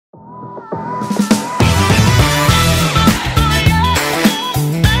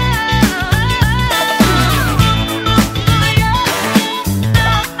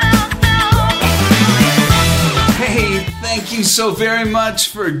so very much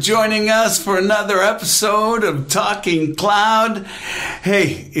for joining us for another episode of Talking Cloud.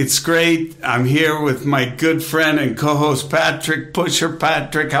 Hey, it's great. I'm here with my good friend and co-host Patrick Pusher.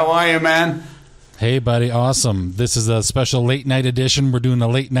 Patrick, how are you, man? Hey, buddy. Awesome. This is a special late night edition. We're doing a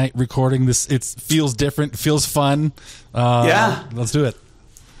late night recording. It feels different, feels fun. Yeah. Let's do it.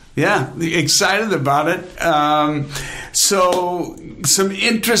 Yeah, excited about it. So some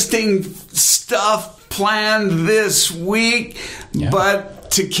interesting stuff planned this week, but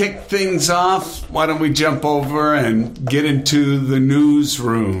to kick things off, why don't we jump over and get into the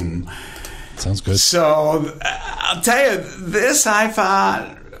newsroom? Sounds good. So I'll tell you, this I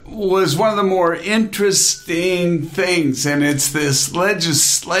thought was one of the more interesting things, and it's this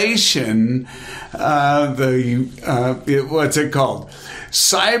legislation, what's it called?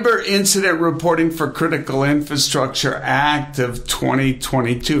 Cyber Incident Reporting for Critical Infrastructure Act of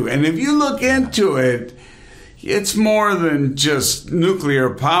 2022. And if you look into it, it's more than just nuclear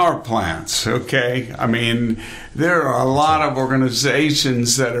power plants, okay? I mean, there are a lot of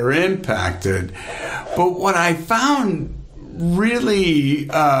organizations that are impacted. But what I found really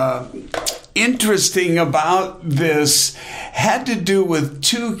interesting about this had to do with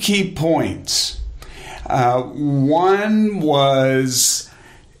two key points. One was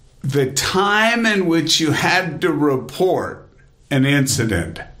the time in which you had to report an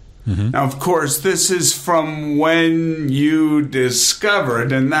incident. Mm-hmm. Now, of course, this is from when you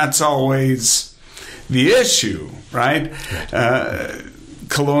discovered, and that's always the issue, right?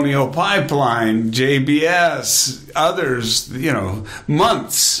 Colonial Pipeline, JBS, others,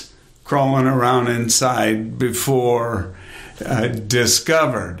 months crawling around inside before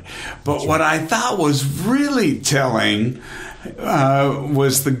discovered. But what I thought was really telling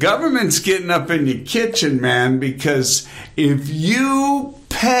was the government's getting up in your kitchen, man, because if you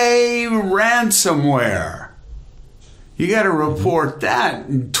pay ransomware, you got to report that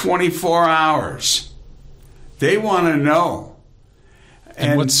in 24 hours. They want to know.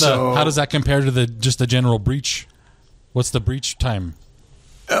 And how does that compare to just the general breach? What's the breach time?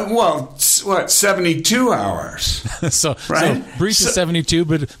 72 hours. So right? So breach is 72,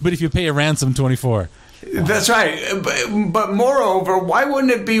 but if you pay a ransom, 24. That's right. But moreover, why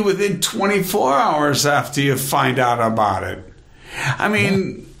wouldn't it be within 24 hours after you find out about it? I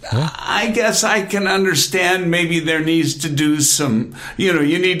mean, I guess I can understand maybe there needs to do some,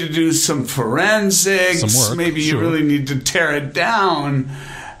 you need to do some forensics. Some work, maybe you really need to tear it down.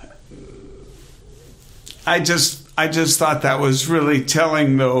 I just thought that was really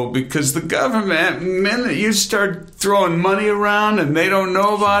telling, though, because the government, the minute you start throwing money around and they don't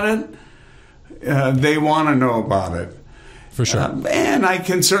know about it, they want to know about it. For sure. And I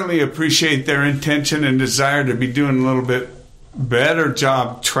can certainly appreciate their intention and desire to be doing a little bit better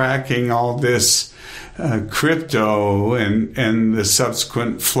job tracking all this crypto and the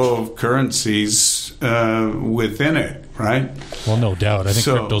subsequent flow of currencies within it, right? Well, no doubt. I think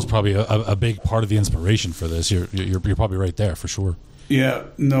crypto's probably a big part of the inspiration for this. You're probably right there for sure. Yeah,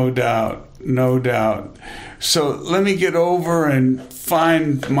 no doubt. So let me get over and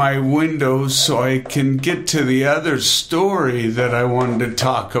find my windows so I can get to the other story that I wanted to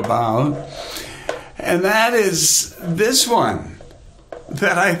talk about. And that is this one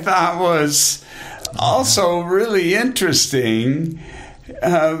that I thought was also really interesting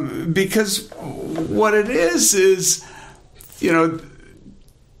because what it is,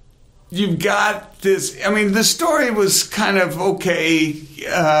 you've got this. I mean, the story was kind of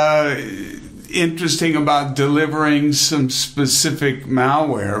interesting about delivering some specific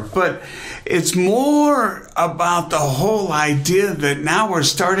malware, but it's more about the whole idea that now we're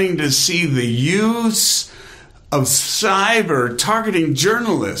starting to see the use of cyber targeting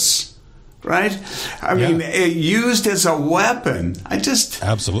journalists, right? I mean, used as a weapon.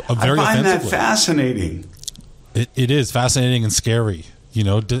 Absolutely, I find that fascinating. It is fascinating and scary.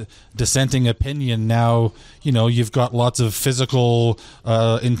 Dissenting opinion. Now, you've got lots of physical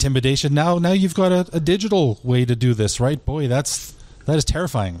intimidation. Now you've got a digital way to do this, right? Boy, that is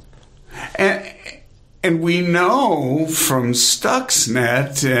terrifying. And we know from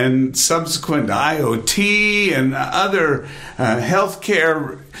Stuxnet and subsequent IoT and other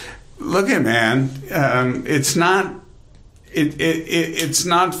healthcare. Look at, man, it's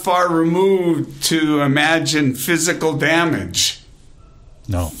not far removed to imagine physical damage.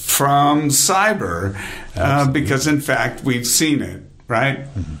 No. From cyber, because in fact we've seen it, right?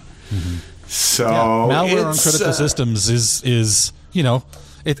 Mm-hmm. Mm-hmm. So malware on critical systems is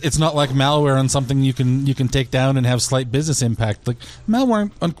it's not like malware on something you can take down and have slight business impact. Like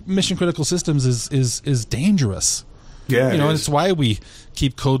malware on mission critical systems is dangerous. Yeah, and it's why we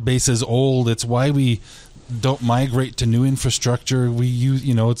keep code bases old. It's why we don't migrate to new infrastructure. We use,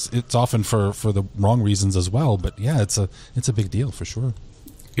 it's often for the wrong reasons as well. But yeah, it's a big deal for sure.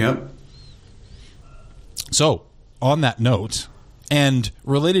 Yep. So on that note, and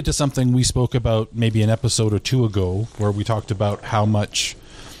related to something we spoke about maybe an episode or two ago, where we talked about how much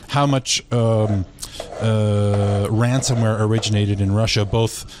ransomware originated in Russia,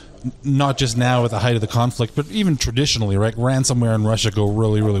 both not just now at the height of the conflict, but even traditionally, right? Ransomware and Russia go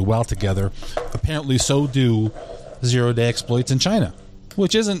really, really well together. Apparently, so do zero-day exploits in China,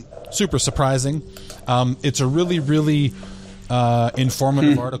 which isn't super surprising. It's a really, really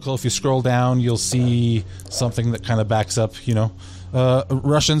informative article. If you scroll down, you'll see something that kind of backs up,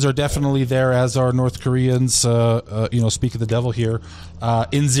 Russians are definitely there, as are North Koreans, speak of the devil here,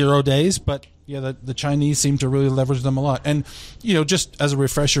 in 0 days, but yeah, the Chinese seem to really leverage them a lot. And, just as a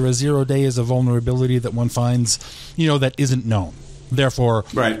refresher, a 0 day is a vulnerability that one finds, that isn't known. Therefore,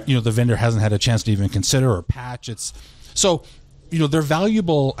 right. The vendor hasn't had a chance to even consider or patch. So, they're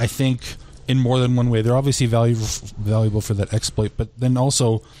valuable, I think, in more than one way. They're obviously valuable for that exploit, but then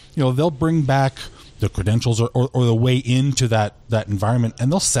also, they'll bring back the credentials or the way into that environment,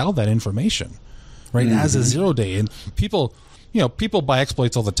 and they'll sell that information, right, as a 0 day. And people buy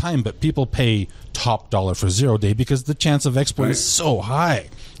exploits all the time, but people pay top dollar for 0 day because the chance of exploit is so high,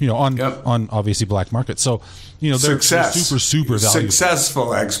 on obviously black market. So, they're super, super valuable.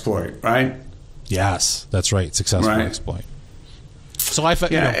 Successful exploit, right? Yes, that's right. Successful exploit. So I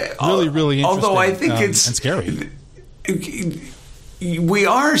found really, really interesting. Although I think it's and scary. We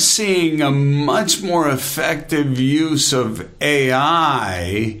are seeing a much more effective use of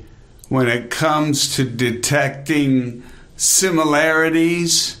AI when it comes to detecting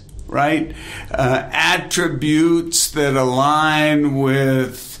similarities, right? Attributes that align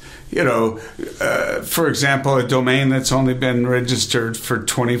with, for example, a domain that's only been registered for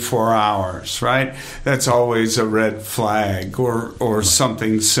 24 hours, right? That's always a red flag or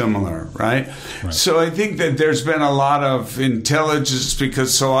something similar, right? So I think that there's been a lot of intelligence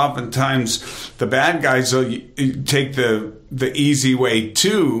because so oftentimes the bad guys will take the easy way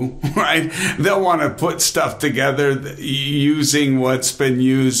too, right? They'll want to put stuff together using what's been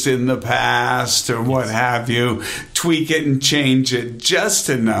used in the past or what have you, tweak it and change it just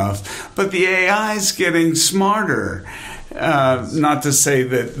enough. But the AI is getting smarter. Not to say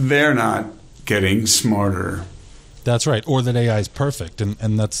that they're not getting smarter. That's right, or that AI is perfect,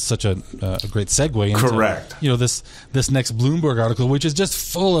 and that's such a great segue into correct. This next Bloomberg article, which is just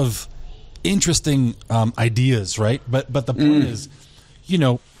full of interesting ideas, right? But the point is,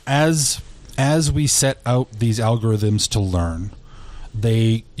 as we set out these algorithms to learn,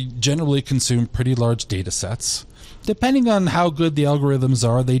 they generally consume pretty large data sets. Depending on how good the algorithms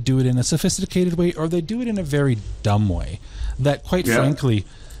are, they do it in a sophisticated way or they do it in a very dumb way that, quite frankly,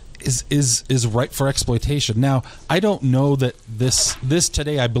 is ripe for exploitation. Now, I don't know that this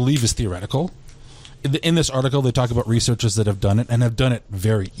today, I believe, is theoretical. In this article, they talk about researchers that have done it and have done it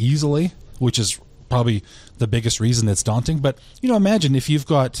very easily, which is probably the biggest reason it's daunting. But, imagine if you've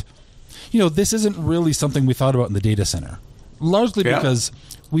got, this isn't really something we thought about in the data center, largely because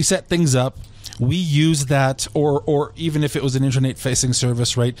we set things up, we use that, or even if it was an internet-facing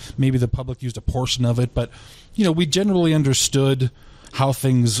service, right, maybe the public used a portion of it, but, we generally understood how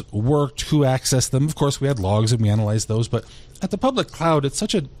things worked, who accessed them. Of course, we had logs and we analyzed those, but at the public cloud, it's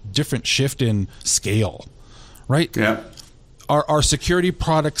such a different shift in scale, right? Yeah. Our security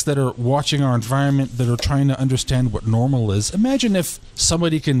products that are watching our environment, that are trying to understand what normal is. Imagine if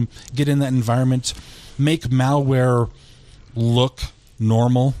somebody can get in that environment, make malware look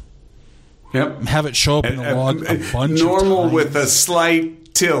normal, have it show up in the log a bunch normal of times. With a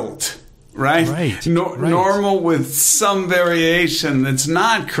slight tilt. Right. Normal with some variation that's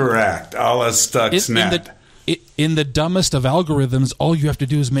not correct, a la Stuxnet. In the dumbest of algorithms, all you have to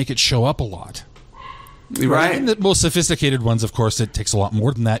do is make it show up a lot. Right. In the most sophisticated ones, of course, it takes a lot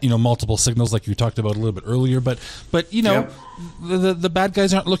more than that. Multiple signals, like you talked about a little bit earlier. But the bad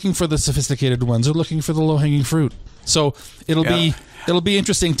guys aren't looking for the sophisticated ones; they're looking for the low-hanging fruit. So it'll be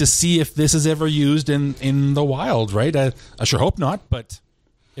interesting to see if this is ever used in the wild. Right? I sure hope not, but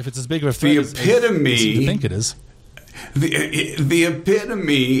if it's as big of a threat as you seem to think it is, the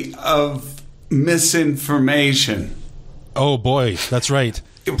epitome of misinformation. Oh boy, that's right.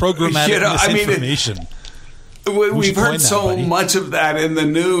 Programmatic misinformation. We've heard so much of that in the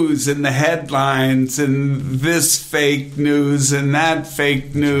news, in the headlines, and this fake news and that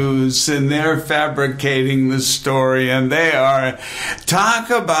fake news, and they're fabricating the story, and they are.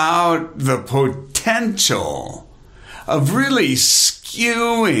 Talk about the potential of really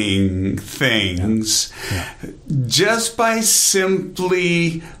skewing things just by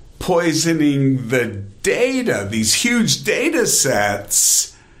simply poisoning the data, these huge data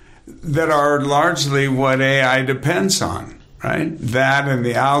sets that are largely what AI depends on, right? That and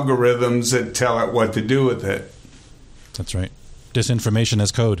the algorithms that tell it what to do with it. That's right. Disinformation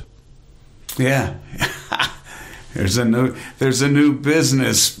as code. Yeah. There's a new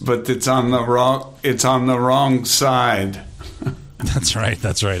business, but it's on the wrong side. That's right.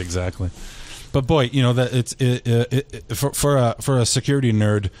 Exactly. But boy, that for a security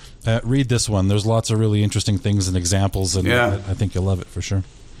nerd, read this one. There's lots of really interesting things and examples, and I think you'll love it for sure.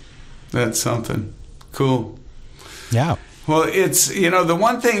 That's something cool. Yeah. Well, it's, the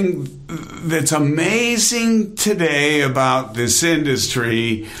one thing that's amazing today about this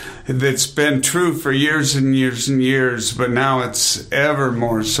industry that's been true for years and years and years, but now it's ever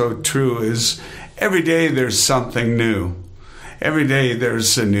more so true, is every day there's something new. Every day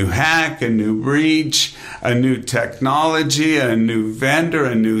there's a new hack, a new breach, a new technology, a new vendor,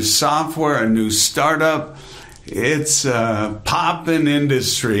 a new software, a new startup. It's a poppin'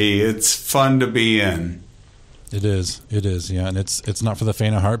 industry. It's fun to be in. It is, yeah, and it's not for the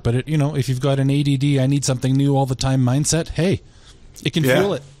faint of heart. But if you've got an ADD, I need something new all the time mindset, hey, it can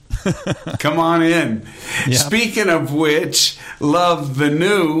fuel it. Come on in. Yeah. Speaking of which, love the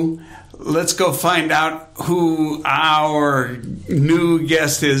new. Let's go find out who our new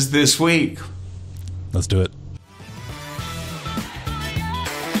guest is this week. Let's do it.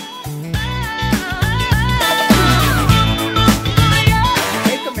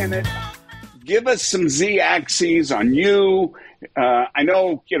 Take a minute. Give us some Z-axes on you. I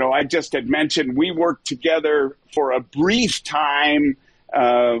know, I just had mentioned we worked together for a brief time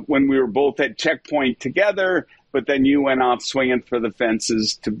when we were both at Checkpoint together, but then you went off swinging for the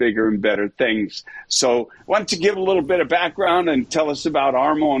fences to bigger and better things. So why don't you give a little bit of background and tell us about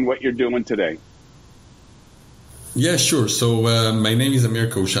Armo and what you're doing today? Yeah, sure. So my name is Amir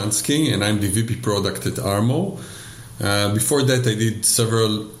Koushansky, and I'm the VP Product at Armo. Before that, I did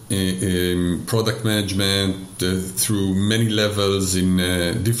several product management through many levels in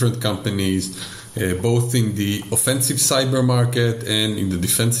different companies, both in the offensive cyber market and in the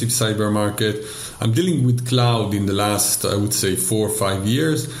defensive cyber market. I'm dealing with cloud in the last, I would say, 4 or 5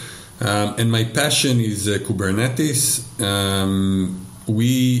 years. And my passion is Kubernetes.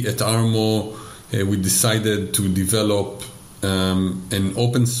 We at Armo, we decided to develop an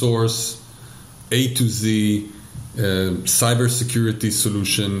open source A to Z cybersecurity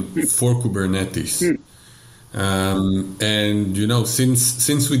solution for Kubernetes. And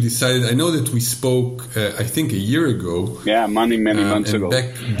since we decided, I know that we spoke I think a year ago. Yeah, many months ago.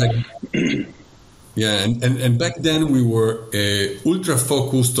 And back then we were ultra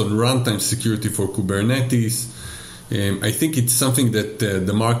focused on runtime security for Kubernetes. I think it's something that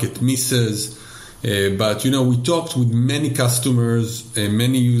the market misses. But we talked with many customers,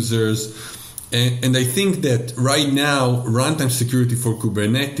 many users. And I think that right now, runtime security for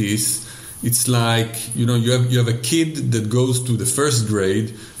Kubernetes, it's like, you have a kid that goes to the first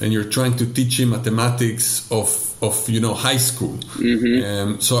grade and you're trying to teach him mathematics of high school.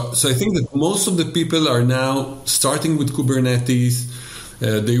 Mm-hmm. So I think that most of the people are now starting with Kubernetes.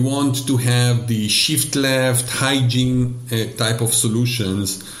 They want to have the shift left, hygiene type of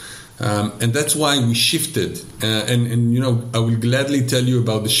solutions. And that's why we shifted. And I will gladly tell you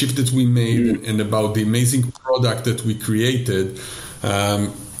about the shift that we made and about the amazing product that we created,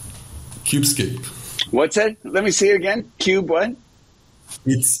 Kubescape. What's that? Let me see it again. Cube what?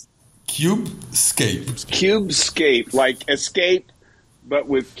 It's Kubescape. Kubescape, like escape, but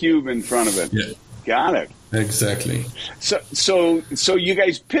with cube in front of it. Yeah. Got it. Exactly. So you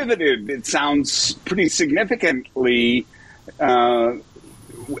guys pivoted, it sounds, pretty significantly.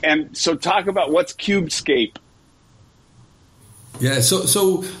 And so talk about what's Kubescape. Yeah,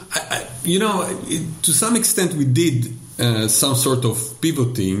 so I, to some extent we did some sort of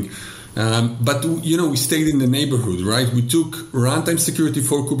pivoting, but we stayed in the neighborhood, right? We took runtime security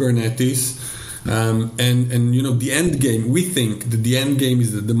for Kubernetes, and the end game. We think that the end game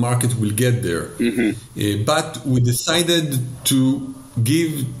is that the market will get there, but we decided to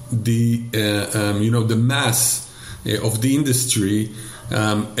give the mass of the industry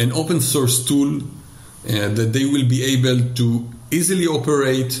an open source tool that they will be able to easily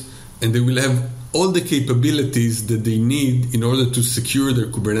operate, and they will have all the capabilities that they need in order to secure their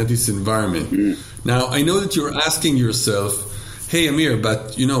Kubernetes environment. Now, I know that you're asking yourself, hey, Amir,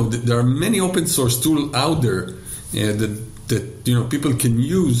 but there are many open source tools out there that people can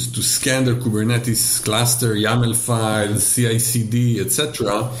use to scan their Kubernetes cluster, YAML files, CI/CD,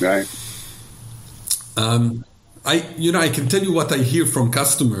 etc. Right. I can tell you what I hear from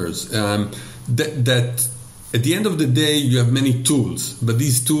customers, that at the end of the day, you have many tools, but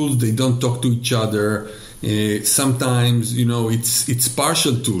these tools, they don't talk to each other. Sometimes, it's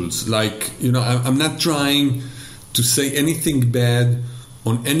partial tools. Like, I'm not trying to say anything bad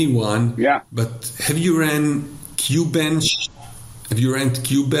on anyone. Yeah. But have you ran QBench? Have you ran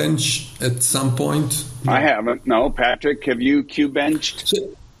QBench at some point? I haven't. No, Patrick, have you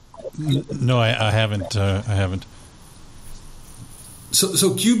QBenched? No, I haven't. I haven't. So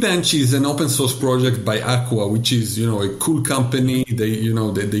QBench is an open source project by Aqua, which is a cool company.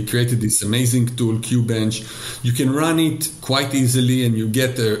 They created this amazing tool, QBench. You can run it quite easily, and you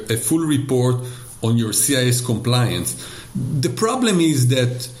get a full report on your CIS compliance. The problem is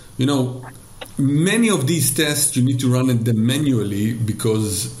that many of these tests you need to run them manually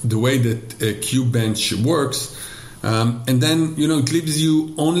because the way that QBench works. And then, it leaves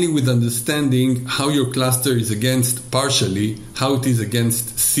you only with understanding how your cluster is partially, how it is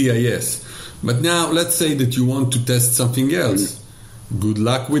against CIS. But now, let's say that you want to test something else. Good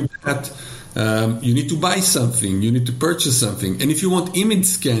luck with that. You need to buy something. You need to purchase something. And if you want image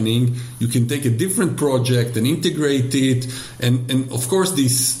scanning, you can take a different project and integrate it. And of course,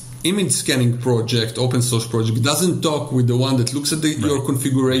 this image scanning project, open source project, doesn't talk with the one that looks at your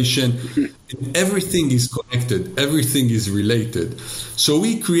configuration. Everything is connected. Everything is related. So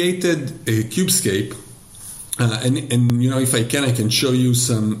we created a Cubescape, and if I can show you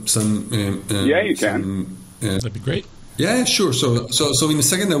some. Yeah, you can. That'd be great. Yeah, sure. So in a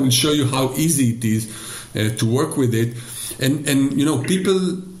second I will show you how easy it is to work with it, and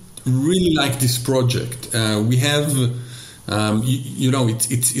people really like this project. We have.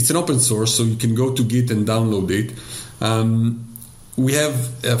 It's an open source, so you can go to Git and download it. We have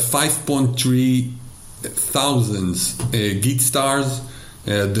 5.3 thousand Git stars.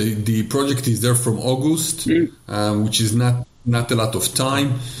 The project is there from August, which is not a lot of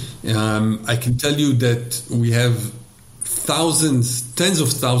time. I can tell you that we have tens of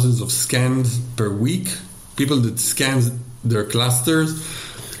thousands of scans per week, people that scan their clusters.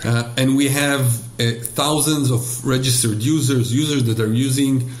 And we have thousands of registered users that are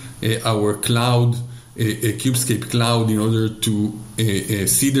using our cloud, Cubescape cloud, in order to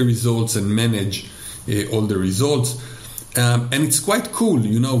see the results and manage all the results. And it's quite cool,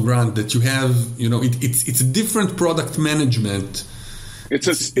 Grant, that you have, it's a different product management.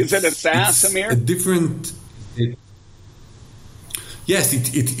 Is it a SaaS, Amir? A different. Yes,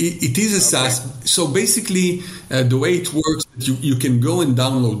 it is a SaaS. So basically, the way it works, you can go and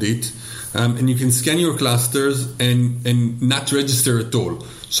download it, and you can scan your clusters and not register at all.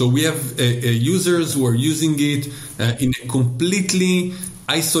 So we have users who are using it in a completely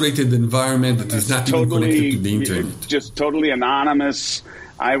isolated environment that is not even connected to the internet. Just totally anonymous.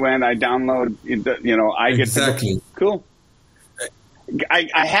 I download, I get exactly. Cool.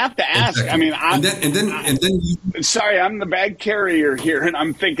 I have to ask. Exactly. I mean, and then sorry, I'm the bag carrier here, and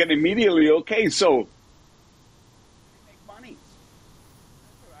I'm thinking immediately. Okay, so make money.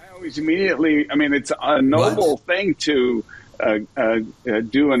 I always immediately. I mean, it's a noble thing to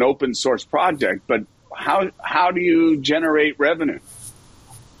do an open source project, but how do you generate revenue?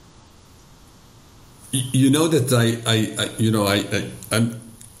 You know that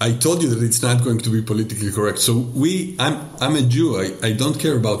I told you that it's not going to be politically correct. So I'm a Jew. I don't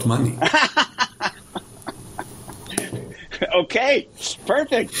care about money. Okay,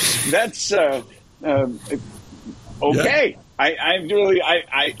 perfect. That's okay.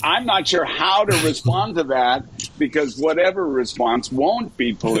 Yeah. I'm not sure how to respond to that because whatever response won't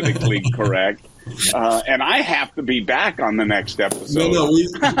be politically correct, and I have to be back on the next episode. No.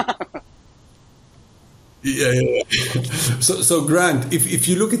 Yeah. So Grant, if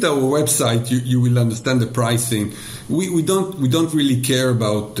you look at our website, you will understand the pricing. We don't really care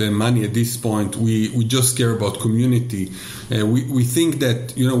about money at this point. We just care about community. We think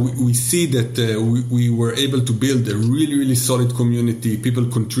that we see that we were able to build a really, really solid community. People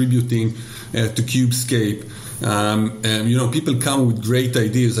contributing to Cubescape. People come with great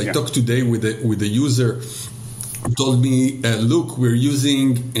ideas. I talked today with a user. Told me, look, we're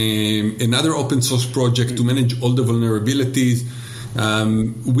using another open source project to manage all the vulnerabilities.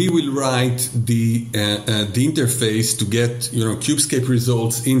 We will write the interface to get Cubescape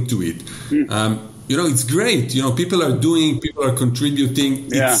results into it. It's great. People are contributing.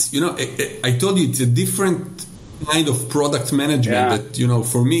 Yeah. It's I told you it's a different kind of product management that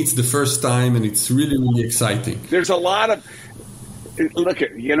for me it's the first time and it's really, really exciting. There's a lot of. Look,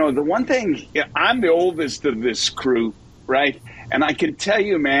 the one thing, I'm the oldest of this crew, right? And I can tell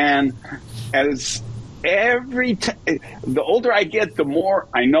you, man, as the older I get, the more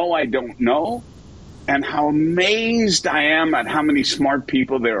I know I don't know, and how amazed I am at how many smart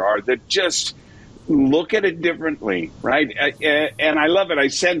people there are that just look at it differently, right? And I love it. I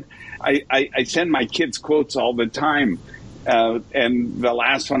send my kids quotes all the time. And the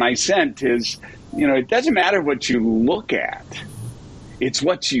last one I sent is, it doesn't matter what you look at. It's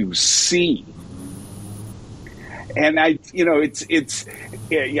what you see. And I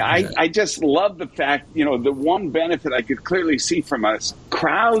just love the fact, the one benefit I could clearly see from a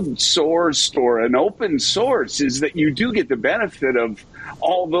crowdsourced or an open source is that you do get the benefit of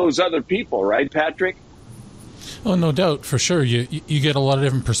all those other people, right, Patrick? Oh, no doubt, for sure. You get a lot of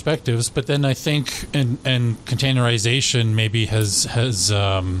different perspectives, but then I think and containerization maybe has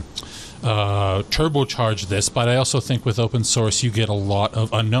turbocharged this, but I also think with open source you get a lot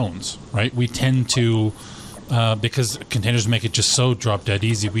of unknowns, right? We tend to, because containers make it just so drop dead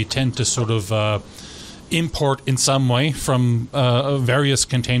easy, we tend to sort of import in some way from various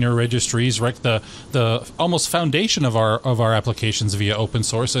container registries, right? The almost foundation of our applications via open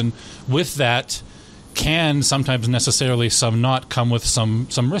source, and with that can sometimes necessarily some not come with some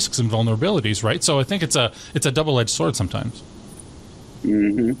risks and vulnerabilities, right? So I think it's a double-edged sword sometimes.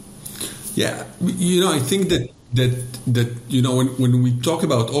 Mm-hmm. Yeah, I think that when we talk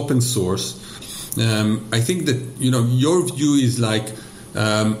about open source, I think that your view is like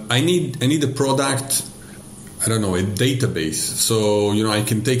I need a product. I don't know, a database. So I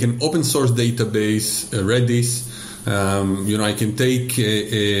can take an open source database, Redis. I can take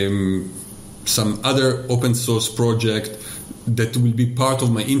some other open source project that will be part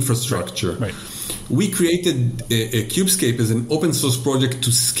of my infrastructure. Right. We created a Kubescape as an open source project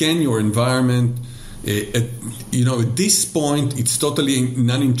to scan your environment. At this point, it's totally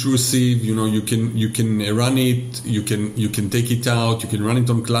non-intrusive. You can run it. You can take it out. You can run it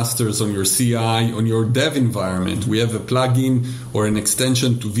on clusters, on your CI, on your dev environment. We have a plugin or an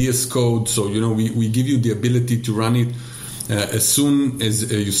extension to VS Code. So we give you the ability to run it as soon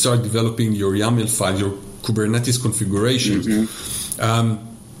as you start developing your YAML file, your Kubernetes configurations. Mm-hmm.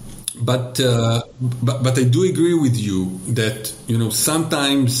 But I do agree with you that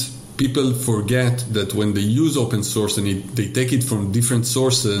right, people forget that when they use open source and they take it from different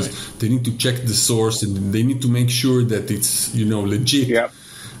sources, right, they need to check the source and they need to make sure that it's legit. Yep.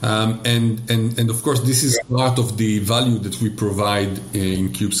 And of course, this is part of the value that we provide in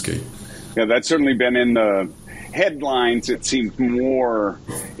Kubescape. Yeah, that's certainly been in the headlines. It seems more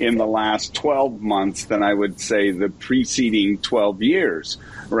in the last 12 months than I would say the preceding 12 years.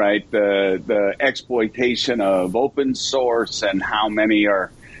 Right, the exploitation of open source and how many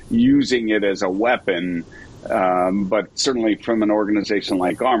are using it as a weapon, but certainly from an organization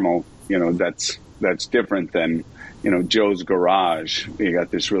like Armo, that's different than Joe's Garage. You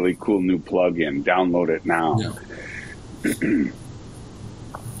got this really cool new plugin. Download it now. Yeah.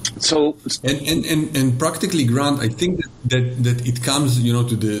 So and practically, Grant, I think that it comes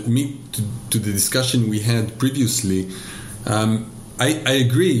to the discussion we had previously. I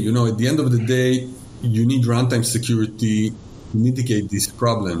agree. At the end of the day, you need runtime security to mitigate these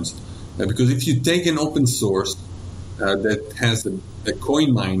problems. Because if you take an open source that has a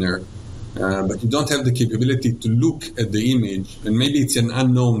coin miner, but you don't have the capability to look at the image, and maybe it's an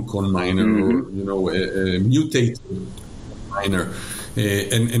unknown coin miner, mm-hmm, or a mutated miner,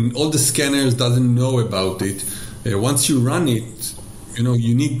 and all the scanners doesn't know about it. Once you run it,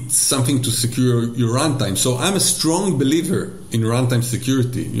 you need something to secure your runtime. So I'm a strong believer in runtime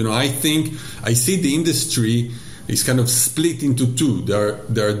security. I think I see the industry is kind of split into two.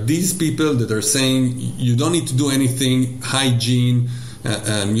 There are these people that are saying you don't need to do anything, hygiene,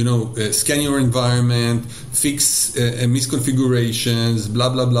 scan your environment, fix misconfigurations, blah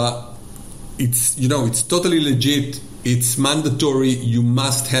blah blah. It's totally legit. It's mandatory. You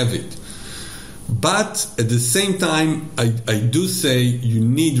must have it. But at the same time, I do say you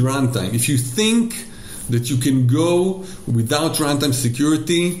need runtime. If you think that you can go without runtime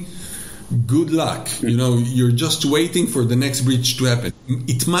security, good luck. You're just waiting for the next breach to happen.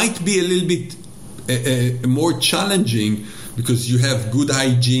 It might be a little bit more challenging because you have good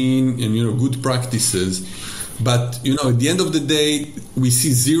hygiene and good practices. But at the end of the day, we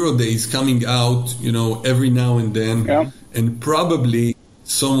see 0 days coming out every now and then, yeah, and probably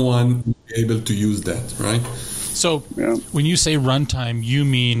someone will be able to use that, right? So when you say runtime, you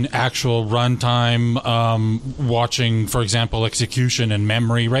mean actual runtime, watching, for example, execution and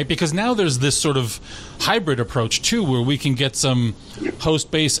memory, right? Because now there's this sort of hybrid approach, too, where we can get some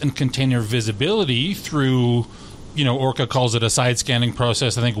host-based and container visibility through, Orca calls it a side scanning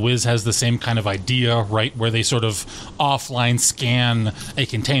process. I think Wiz has the same kind of idea, right, where they sort of offline scan a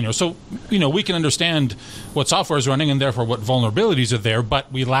container. So, we can understand what software is running and therefore what vulnerabilities are there,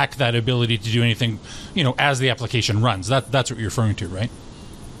 but we lack that ability to do anything, as the application runs. That's what you're referring to, right?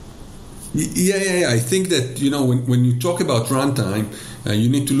 Yeah. I think that, when you talk about runtime, you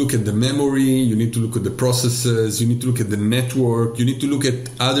need to look at the memory, you need to look at the processes, you need to look at the network, you need to look at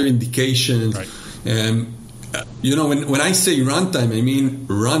other indications. Right. When I say runtime, I mean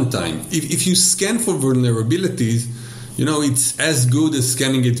runtime. If you scan for vulnerabilities, it's as good as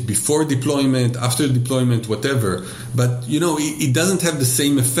scanning it before deployment, after deployment, whatever. But, it doesn't have the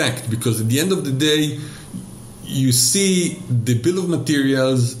same effect, because at the end of the day, you see the bill of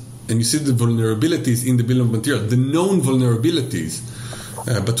materials and you see the vulnerabilities in the bill of materials, the known vulnerabilities.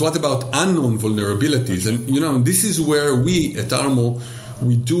 But what about unknown vulnerabilities? And, this is where we at Armo,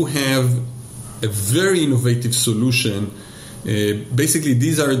 we do have a very innovative solution. Basically,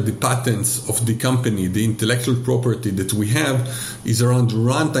 these are the patents of the company. The intellectual property that we have is around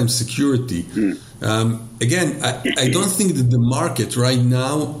runtime security. Again, I don't think that the market right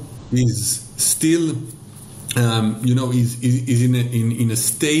now is still, is in a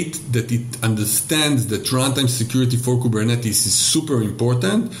state that it understands that runtime security for Kubernetes is super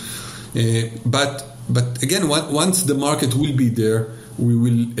important. But again, once the market will be there, we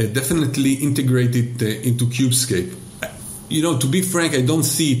will definitely integrate it into Kubescape. To be frank, I don't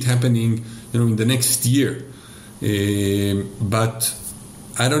see it happening, in the next year. But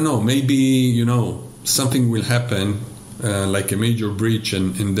I don't know. Maybe, something will happen, like a major breach,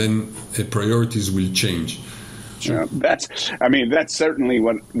 and then priorities will change. Sure. That's certainly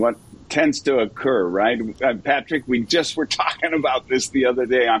what tends to occur, right? Patrick, we just were talking about this the other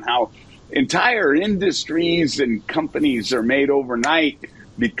day on how entire industries and companies are made overnight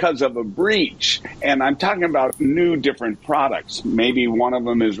because of a breach. And I'm talking about new different products. Maybe one of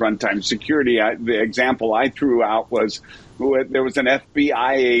them is runtime security. The example I threw out was there was an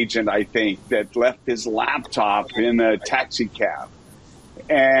FBI agent, I think, that left his laptop in a taxi cab.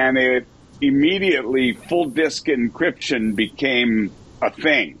 And it immediately full disk encryption became a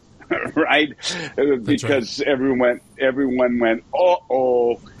thing, right? Because right. everyone went,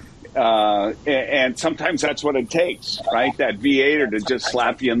 uh-oh. And sometimes that's what it takes, right? That V8 to just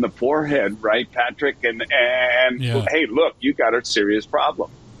slap you in the forehead, right, Patrick? And yeah. Hey, look, you got a serious problem.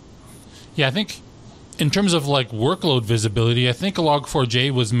 Yeah, I think in terms of like workload visibility, I think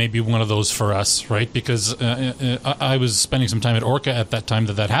Log4j was maybe one of those for us, right? Because I was spending some time at Orca at that time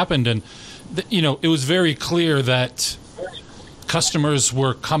that happened, and it was very clear that customers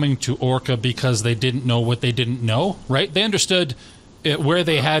were coming to Orca because they didn't know what they didn't know, right? They understood where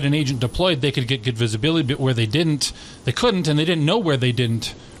they had an agent deployed, they could get good visibility, but where they didn't, they couldn't, and they didn't know where they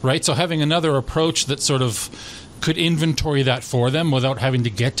didn't, right? So having another approach that sort of could inventory that for them without having to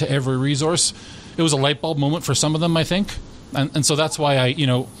get to every resource, it was a light bulb moment for some of them, I think. And so that's why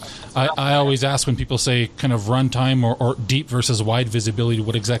I always ask when people say kind of runtime or deep versus wide visibility,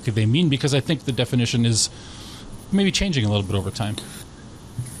 what exactly they mean, because I think the definition is maybe changing a little bit over time.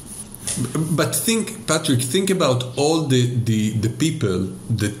 But Patrick, think about all the people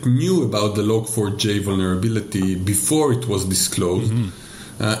that knew about the Log4j vulnerability before it was disclosed.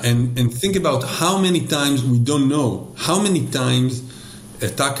 Mm-hmm. And think about how many times we don't know, how many times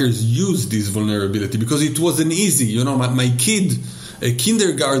attackers use this vulnerability, because it wasn't easy. My kid, a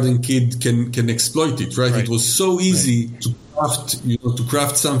kindergarten kid can exploit it, right? It was so easy to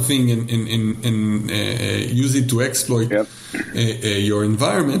craft something and use it to exploit your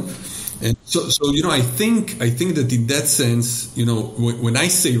environment. And so I think that in that sense, when I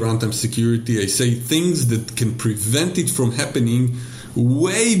say runtime security, I say things that can prevent it from happening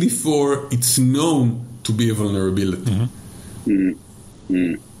way before it's known to be a vulnerability.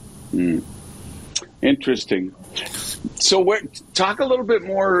 Mm-hmm. Interesting. So talk a little bit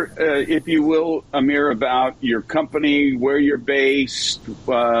more, if you will, Amir, about your company, where you're based,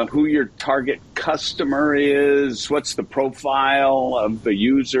 who your target customer is, what's the profile of the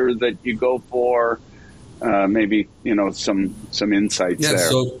user that you go for, maybe, some insights there.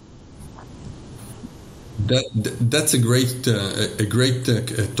 So that's a great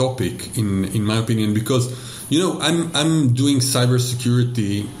topic in my opinion, because I'm doing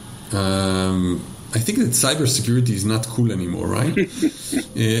cybersecurity. I think that cybersecurity is not cool anymore, right? I'm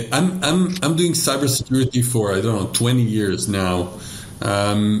doing cybersecurity for 20 years now,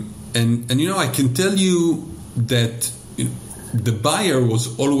 and I can tell you that the buyer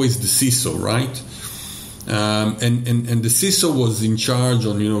was always the CISO, right? And the CISO was in charge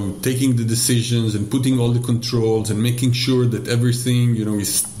on taking the decisions and putting all the controls and making sure that everything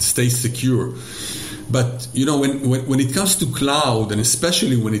stays secure. But when it comes to cloud, and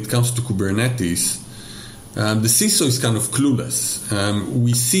especially when it comes to Kubernetes, the CISO is kind of clueless.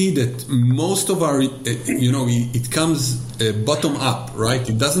 We see that most of our, it comes bottom up, right?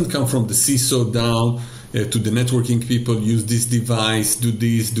 It doesn't come from the CISO down. to the networking people, use this device, do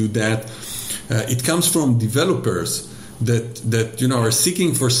this, do that. It comes from developers that are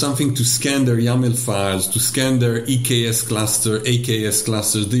seeking for something to scan their YAML files, to scan their EKS cluster, AKS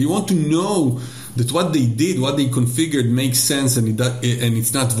clusters. They want to know that what they did, what they configured makes sense and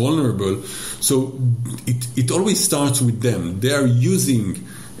it's not vulnerable. So it always starts with them. They are using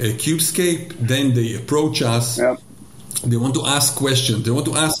Kubescape, then they approach us. Yep. They want to ask questions. They want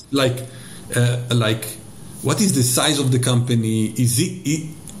to ask like what is the size of the company? Is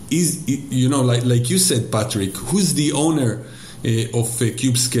like you said, Patrick, who's the owner of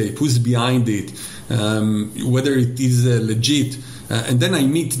Kubescape? Who's behind it? Whether it is legit. And then I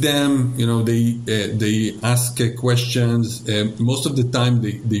meet them. They ask questions. Most of the time,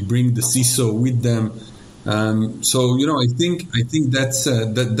 they bring the CISO with them. So I think that's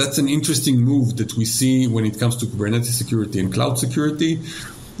an interesting move that we see when it comes to Kubernetes security and cloud security.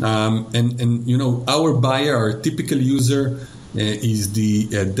 And our buyer, our typical user, is the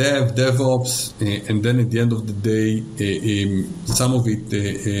DevOps, and then at the end of the day, some of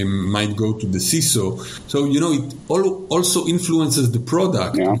it might go to the CISO. So it also influences the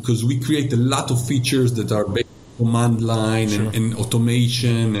product because we create a lot of features that are based on command line and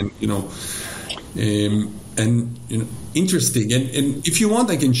automation, and interesting. And if you want,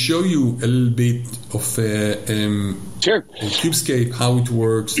 I can show you a little bit of sure. Kubescape, how it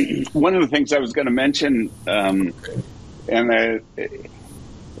works. One of the things I was going to mention. And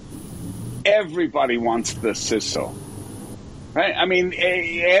everybody wants the CISO, right? I mean,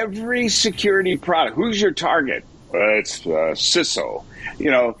 every security product, who's your target? It's CISO,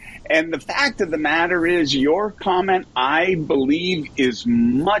 And the fact of the matter is, your comment, I believe, is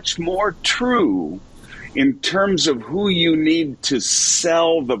much more true in terms of who you need to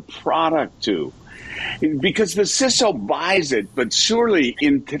sell the product to. Because the CISO buys it, but surely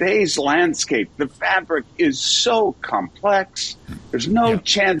in today's landscape, the fabric is so complex. There's no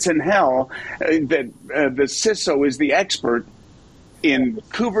chance in hell that the CISO is the expert in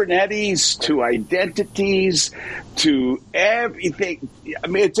Kubernetes, to identities, to everything. I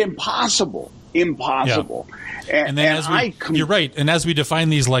mean, it's impossible. Impossible. Yeah. And then you're right. And as we define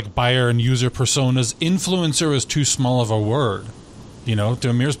these like buyer and user personas, influencer is too small of a word. To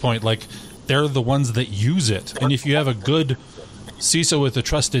Amir's point, like, they're the ones that use it. And if you have a good CISO with a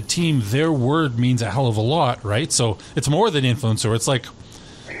trusted team, their word means a hell of a lot, right? So it's more than influencer. It's like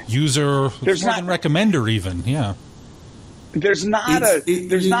user, it's more than recommender even, yeah. There's not a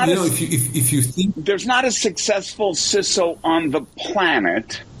successful CISO on the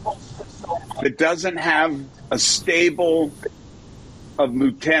planet that doesn't have a stable of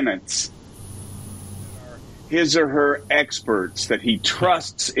lieutenants, his or her experts that he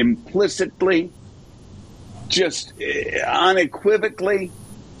trusts implicitly, just unequivocally.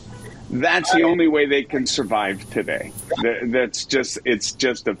 That's the only way they can survive today. It's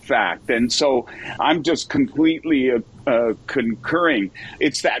just a fact. And so I'm just completely concurring.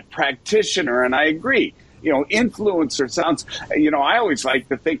 It's that practitioner, and I agree. Influencer sounds, I always like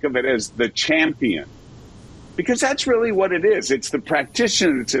to think of it as the champion. Because that's really what it is. It's the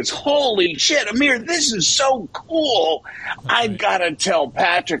practitioner that says, holy shit, Amir, this is so cool. I've got to tell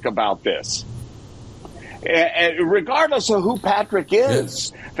Patrick about this. And regardless of who Patrick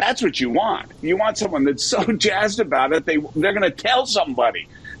is, that's what you want. You want someone that's so jazzed about it, they're going to tell somebody,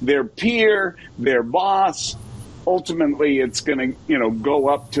 their peer, their boss. Ultimately, it's going to go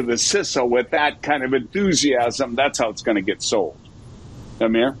up to the CISO with that kind of enthusiasm. That's how it's going to get sold.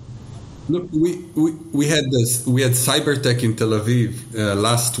 Amir? Look, we had CyberTech in Tel Aviv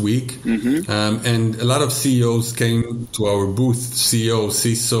last week, and a lot of CEOs came to our booth, CEOs,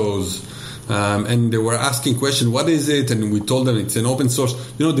 CISOs, and they were asking questions, what is it? And we told them it's an open source.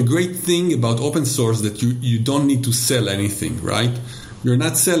 The great thing about open source that you don't need to sell anything, right? You're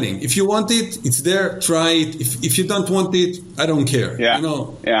not selling. If you want it, it's there, try it. If you don't want it, I don't care.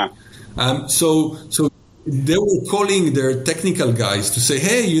 So they were calling their technical guys to say,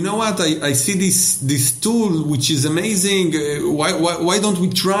 hey, you know what? I see this tool, which is amazing. Why don't we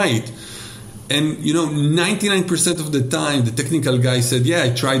try it? And, 99% of the time, the technical guy said, yeah,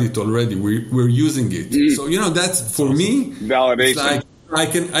 I tried it already. We're using it. So, that's, for me, validation. It's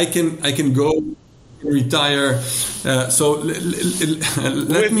like I can go retire. So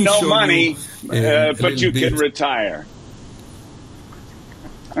let me show money, you but you can retire.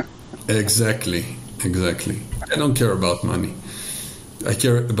 Exactly. I don't care about money. I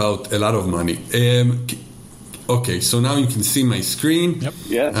care about a lot of money. Okay, so now you can see my screen. Yep.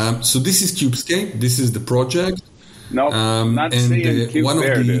 Yeah. So this is Kubescape. This is the project. No, not seeing Cube. One of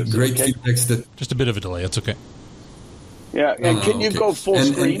the is, great feedbacks that just a bit of a delay. It's okay. Yeah, and can you go full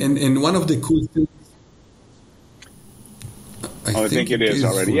screen? And one of the cool things. I think it is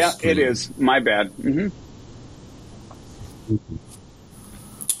already. Yeah, it is. My bad. Mm-hmm.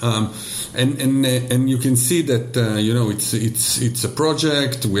 And you can see that it's a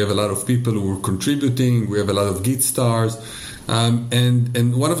project. We have a lot of people who are contributing. We have a lot of Git stars,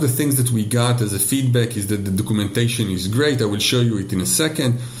 and one of the things that we got as a feedback is that the documentation is great. I will show you it in a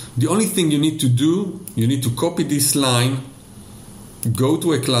second. The only thing you need to do, you need to copy this line, go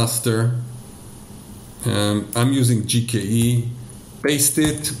to a cluster. I'm using GKE, paste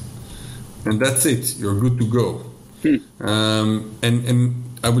it, and that's it. You're good to go. And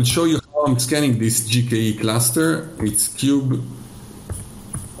I will show you how I'm scanning this GKE cluster. It's cube,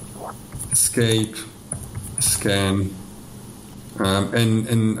 escape, scan,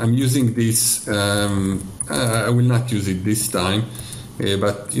 and I'm using this. I will not use it this time,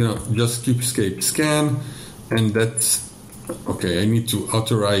 but just cube, escape, scan, and that's okay. I need to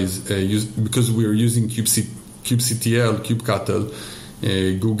authorize because we are using kubectl, kubectl.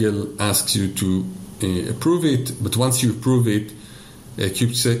 Google asks you to approve it, but once you approve it,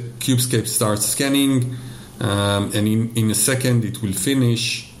 Kubescape starts scanning, and in a second it will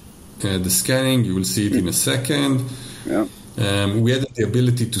finish the scanning. You will see it in a second. Yeah. We added the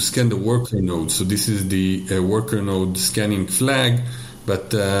ability to scan the worker node, so this is the worker node scanning flag,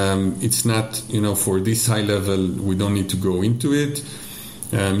 but it's not, for this high level, we don't need to go into it.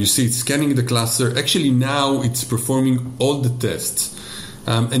 You see it's scanning the cluster. Actually now it's performing all the tests.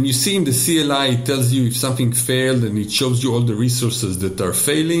 And you see in the CLI, it tells you if something failed and it shows you all the resources that are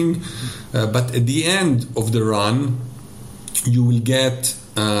failing. But at the end of the run, you will get,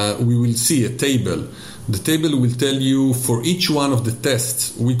 we will see a table. The table will tell you for each one of the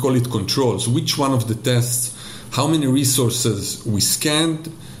tests, we call it controls, which one of the tests, how many resources we scanned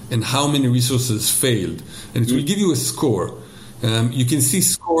and how many resources failed. And it will give you a score. You can see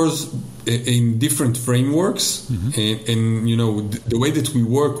scores in different frameworks, and the way that we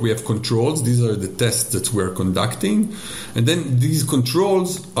work, we have controls. These are the tests that we're conducting, and then these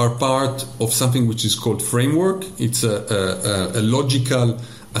controls are part of something which is called framework. It's a logical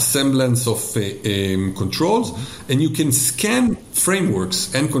assemblance of controls, and you can scan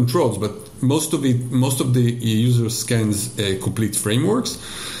frameworks and controls, but most of the user scans complete frameworks,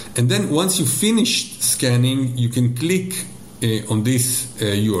 and then once you finish scanning, you can click on this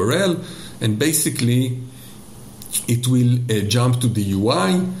URL, and basically it will jump to the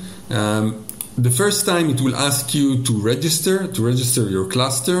UI. The first time it will ask you to register your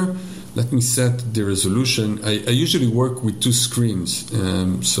cluster. Let me set the resolution. I usually work with two screens,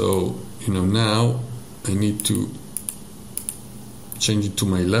 so now I need to change it to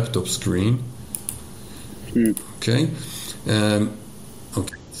my laptop screen. Okay,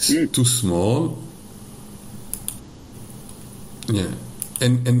 it's too small. Yeah,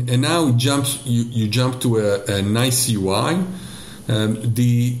 and now it jumps. You jump to a nice UI.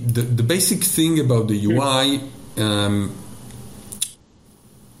 The basic thing about the UI,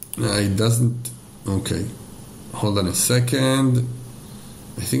 it doesn't. Okay, hold on a second.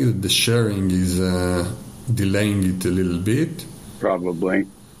 I think that the sharing is delaying it a little bit. Probably.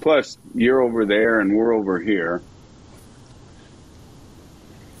 Plus, you're over there and we're over here.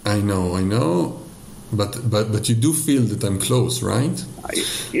 I know. But you do feel that I'm close, right?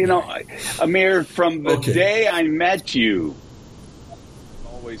 Amir, from the day I met you, I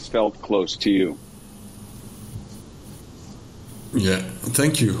always felt close to you. Yeah,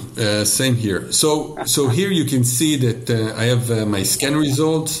 thank you. Same here. So here you can see that I have my scan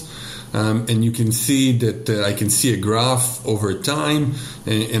results, and you can see that I can see a graph over time,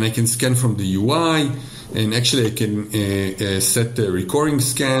 and I can scan from the UI. And actually, I can set the recurring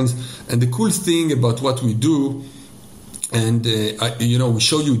scans. And the cool thing about what we do, and we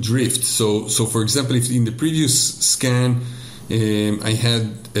show you drift. So for example, if in the previous scan, I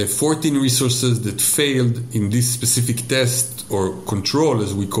had 14 resources that failed in this specific test or control,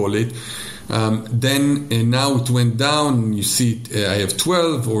 as we call it. Then now it went down. You see, I have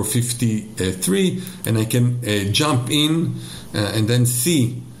 12 or 53, and I can jump in and then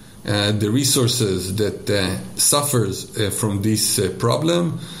see the resources that suffers from this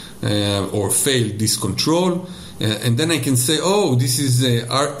problem or failed this control, and then I can say, this is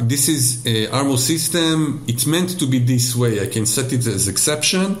Armo system. It's meant to be this way. I can set it as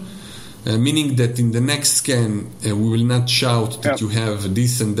exception, meaning that in the next scan we will not shout that you have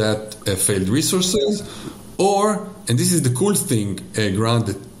this and that failed resources, and this is the cool thing, Grant,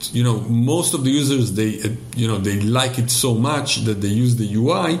 that most of the users, they like it so much that they use the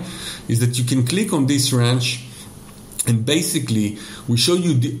UI, is that you can click on this ranch, and basically we show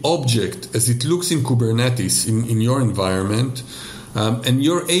you the object as it looks in Kubernetes in your environment, and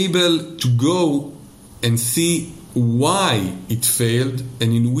you're able to go and see why it failed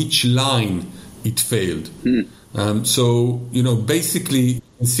and in which line it failed. So, basically, you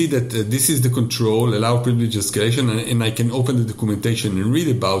can see that this is the control, allow privilege escalation, and I can open the documentation and read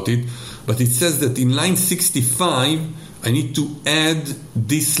about it. But it says that in line 65, I need to add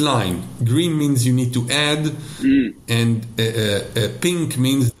this line. Green means you need to add, and pink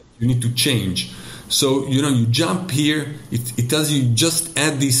means you need to change. So, you jump here, it tells you just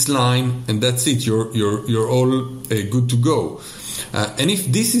add this line, and that's it. You're all good to go. And if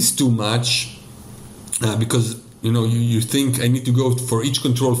this is too much, because you think I need to go for each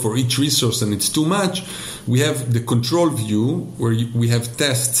control for each resource and it's too much, we have the control view where we have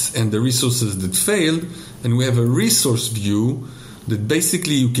tests and the resources that failed, and we have a resource view that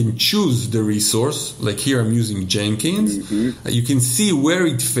basically you can choose the resource. Like here I'm using Jenkins. You can see where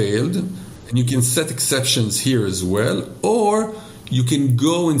it failed, and you can set exceptions here as well, or you can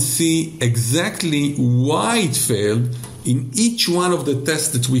go and see exactly why it failed in each one of the tests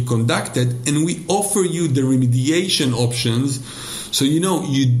that we conducted, and we offer you the remediation options. So, you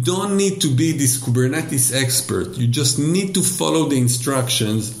don't need to be this Kubernetes expert. You just need to follow the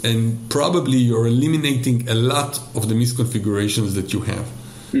instructions, and probably you're eliminating a lot of the misconfigurations that you have.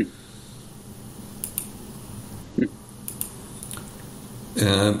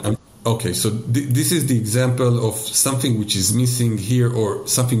 Okay, so this is the example of something which is missing here, or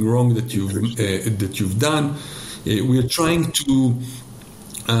something wrong that you've done. We are trying to.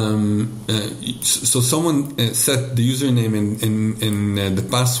 So someone set the username and the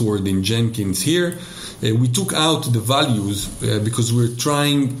password in Jenkins here. We took out the values because we're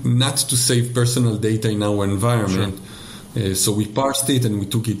trying not to save personal data in our environment. Sure. So we parsed it and we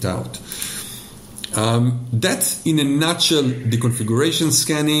took it out. That's in a nutshell the configuration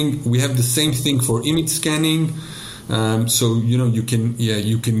scanning. We have the same thing for image scanning. So you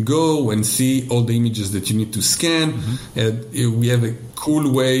can go and see all the images that you need to scan. We have a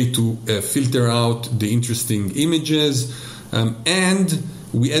cool way to filter out the interesting images, and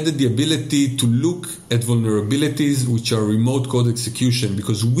we added the ability to look at vulnerabilities which are remote code execution,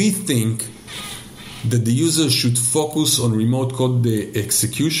 because we think that the user should focus on remote code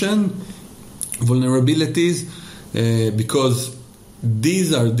execution vulnerabilities, because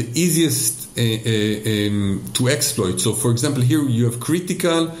these are the easiest to exploit. So, for example, here you have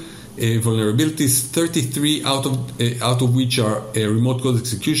critical vulnerabilities, 33 out of which are remote code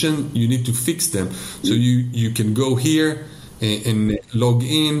execution. You need to fix them. So you can go here and log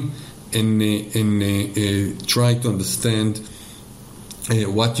in and try to understand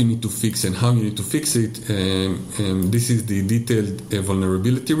what you need to fix and how you need to fix it. This is the detailed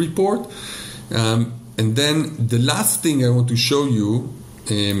vulnerability report. And then the last thing I want to show you,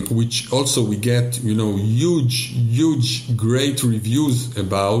 which also we get, huge, great reviews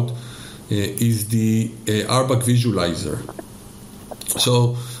about, is the RBAC visualizer.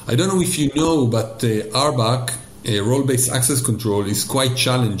 So I don't know if you know, but RBAC, role-based access control, is quite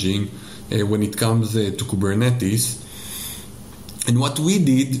challenging when it comes to Kubernetes. And what we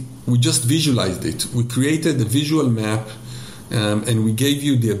did, we just visualized it. We created a visual map, and we gave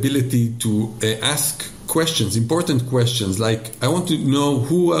you the ability to ask questions, important questions, like I want to know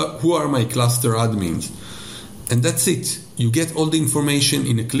who are my cluster admins, and that's it. You get all the information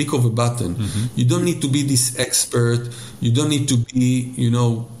in a click of a button. You don't need to be this expert. You don't need to be,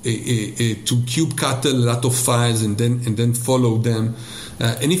 to cube cattle a lot of files and then follow them.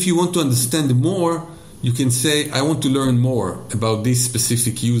 And if you want to understand more, you can say, I want to learn more about this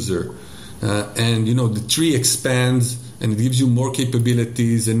specific user, and the tree expands. And it gives you more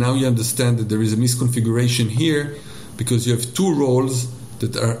capabilities, and now you understand that there is a misconfiguration here because you have two roles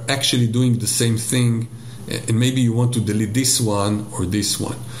that are actually doing the same thing, and maybe you want to delete this one or this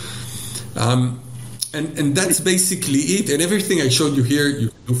one. And that's basically it. And everything I showed you here, you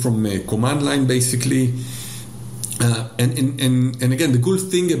can do from a command line, basically. And again, the good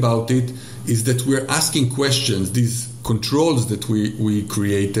thing about it is that we're asking questions, these controls that we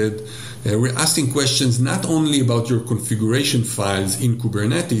created. We're asking questions not only about your configuration files in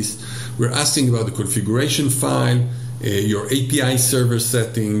Kubernetes, we're asking about the configuration file, your API server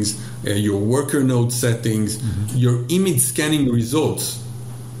settings, your worker node settings, your image scanning results.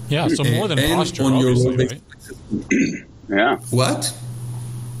 Yeah, so more than posture, on obviously, right? Yeah. What?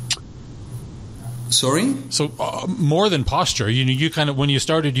 Sorry? So more than posture. You kind of, when you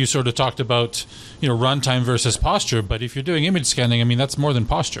started, you sort of talked about runtime versus posture, but if you're doing image scanning, I mean, that's more than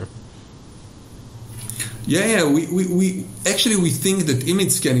posture. Yeah. We think that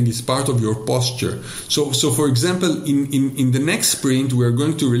image scanning is part of your posture. So for example, in the next sprint, we are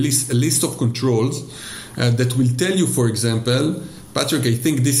going to release a list of controls that will tell you, for example, Patrick, I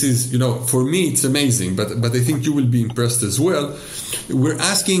think this is, for me it's amazing, but I think you will be impressed as well. We're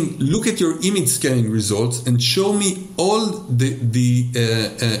asking, look at your image scanning results and show me all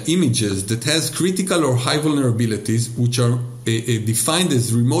the images that has critical or high vulnerabilities, which are defined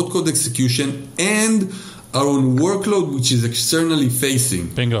as remote code execution and are on workload which is externally facing.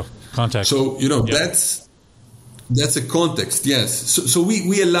 Bingo. Context. So, that's a context, yes. So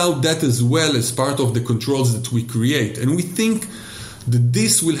we allow that as well as part of the controls that we create. And we think that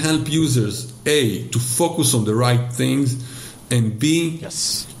this will help users, A, to focus on the right things, and B,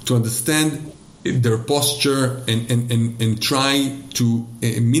 to understand their posture and try to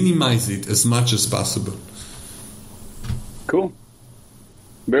minimize it as much as possible. Cool.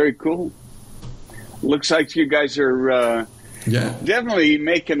 Very cool. Looks like you guys are definitely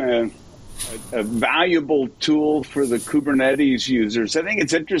making a valuable tool for the Kubernetes users. I think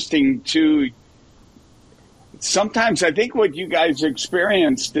it's interesting too. Sometimes I think what you guys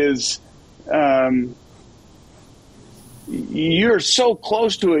experienced is you're so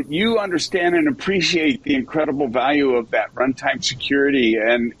close to it. You understand and appreciate the incredible value of that runtime security,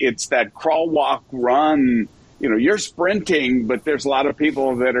 and it's that crawl, walk, run. You're sprinting, but there's a lot of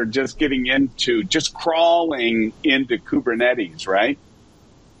people that are just just crawling into Kubernetes, right?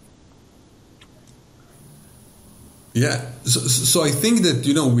 Yeah. So I think that,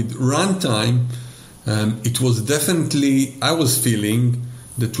 with runtime, it was definitely, I was feeling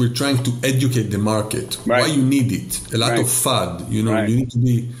that we're trying to educate the market. Right. Why you need it. A lot of FUD, you need to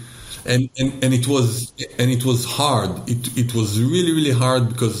be, and it was hard. It was really, really hard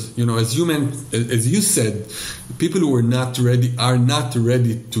because, as you said, people who are not ready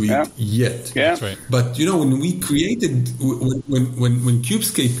to it yet. Yeah. That's right. But, when we created, when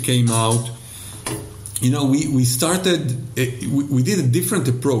Kubescape came out, we started, we did a different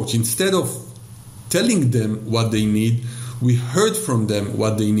approach. Instead of telling them what they need, we heard from them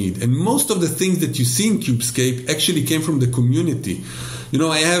what they need. And most of the things that you see in Kubescape actually came from the community.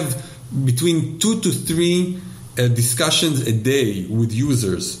 I have between 2 to 3 discussions a day with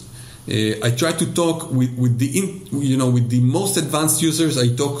users. I try to talk with the most advanced users.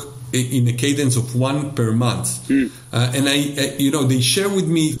 I talk in a cadence of 1 per month. And they share with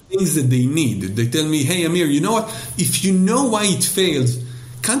me things that they need. They tell me, hey, Amir, you know what? If you know why it fails,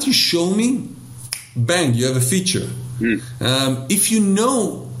 can't you show me? Bang, you have a feature. If you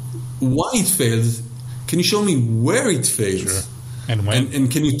know why it fails, can you show me where it fails? Sure. And when? And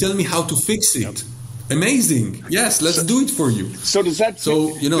can you tell me how to fix it? Yep. Amazing. Yes, let's do it for you. So does that...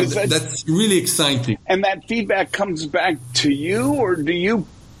 So, that's really exciting. And that feedback comes back to you, or do you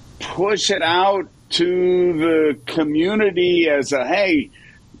push it out to the community as a, hey,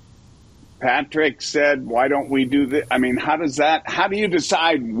 Patrick said, why don't we do this? I mean, how do you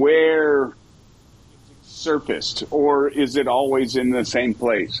decide where it's surfaced, or is it always in the same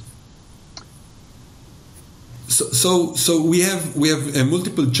place? So we have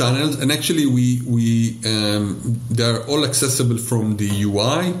multiple channels, and actually we they're all accessible from the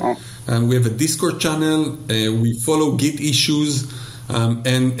UI. And we have a Discord channel. We follow Git issues,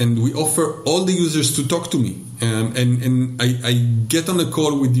 and we offer all the users to talk to me. And I get on a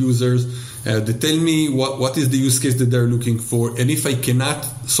call with users. They tell me what is the use case that they're looking for, and if I cannot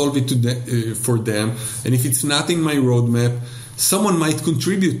solve it for them, and if it's not in my roadmap, someone might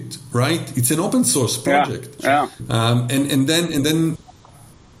contribute, right? It's an open source project. Yeah. And then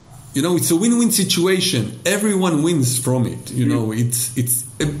it's a win-win situation. Everyone wins from it. It's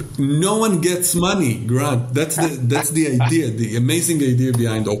no one gets money, Grant. That's the idea, the amazing idea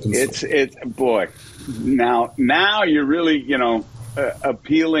behind open source. Boy, now you're really,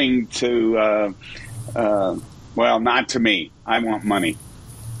 appealing to, well, not to me. I want money.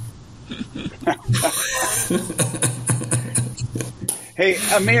 Hey,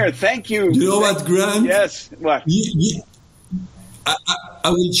 Amir, thank you. You know what, Grant? Yes, what? I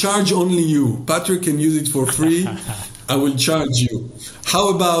will charge only you. Patrick can use it for free. I will charge you. How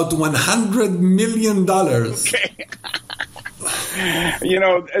about $100 million? Okay.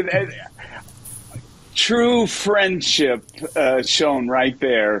 True friendship shown right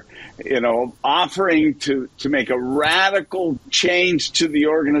there. Offering to make a radical change to the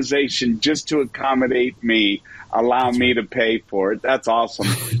organization just to accommodate me, allow me to pay for it. That's awesome.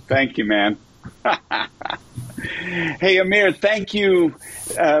 Thank you, man. Hey, Amir, thank you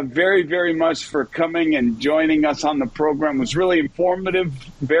very, very much for coming and joining us on the program. It was really informative,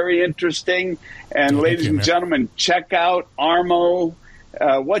 very interesting. And ladies and gentlemen, check out Armo.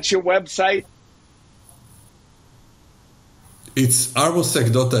 What's your website? It's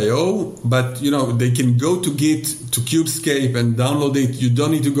armosec.io, but they can go to Git, to Kubescape, and download it. You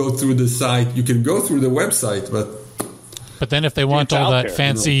don't need to go through the site. You can go through the website, but But then if they want all that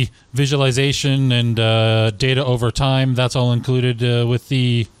fancy visualization and data over time, that's all included with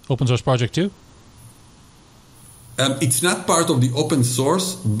the open source project too? It's not part of the open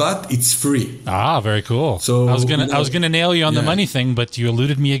source, but it's free. Ah, very cool. So I was gonna nail you on the money thing, but you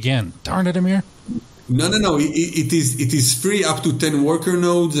eluded me again. Darn it, Amir. No. It is free up to 10 worker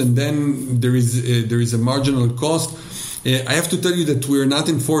nodes, and then there is a marginal cost. I have to tell you that we are not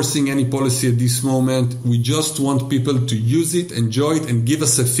enforcing any policy at this moment. We just want people to use it, enjoy it, and give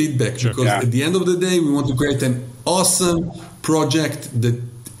us a feedback. Sure. Because at the end of the day, we want to create an awesome project that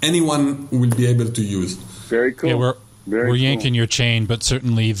anyone will be able to use. Very cool. Yeah, we're yanking your chain, but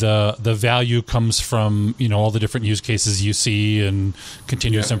certainly the value comes from all the different use cases you see and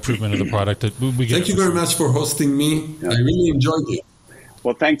continuous improvement of the product. That we get. Thank you very much for hosting me. Yeah. I really enjoyed it.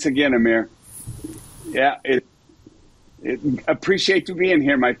 Well, thanks again, Amir. Yeah, appreciate you being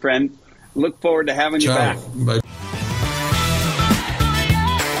here, my friend. Look forward to having you back. Bye.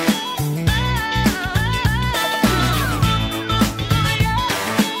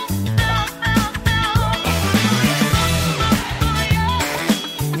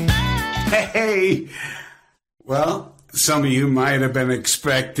 Hey, well, some of you might have been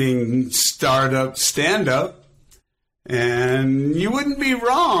expecting startup stand-up, and you wouldn't be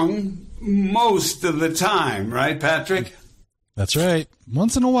wrong most of the time, right, Patrick? That's right.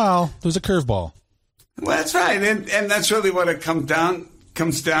 Once in a while, there's a curveball. Well, that's right, and that's really what it comes down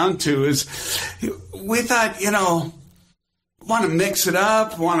to is we thought, want to mix it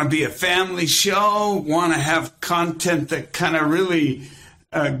up, want to be a family show, want to have content that kind of really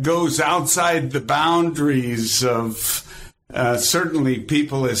goes outside the boundaries of certainly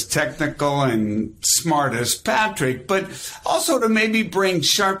people as technical and smart as Patrick, but also to maybe bring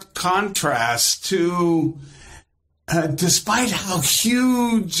sharp contrast to, despite how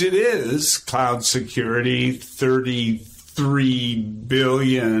huge it is, cloud security, $33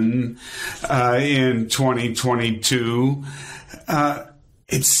 billion in 2022,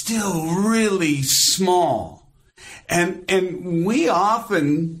 it's still really small. And we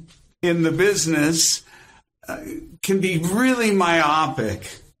often in the business can be really myopic,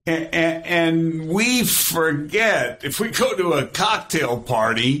 and we forget, if we go to a cocktail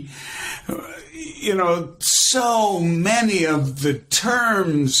party, so many of the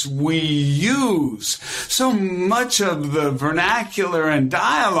terms we use, so much of the vernacular and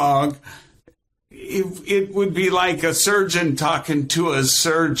dialogue, it would be like a surgeon talking to a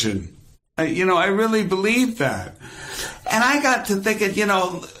surgeon. I really believe that. And I got to thinking,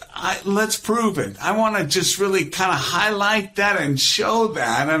 let's prove it. I want to just really kind of highlight that and show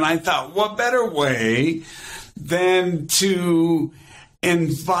that. And I thought, what better way than to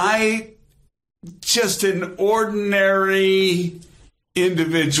invite just an ordinary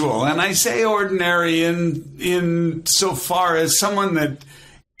individual. And I say ordinary in so far as someone that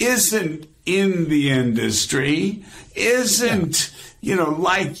isn't in the industry, isn't,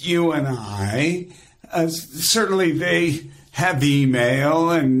 like you and I. Certainly they have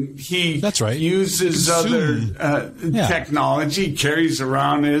email, and he uses other technology, carries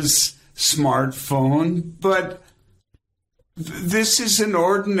around his smartphone, but this is an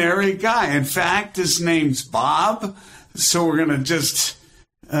ordinary guy. In fact, his name's Bob, so we're going to just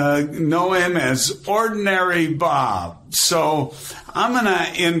know him as Ordinary Bob. So I'm going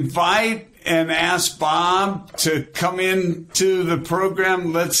to invite and ask Bob to come into the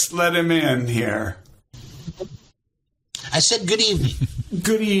program. Let's let him in here. I said good evening.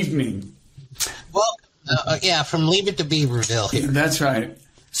 Good evening. Well, from Leave It to Beaverville here. That's right.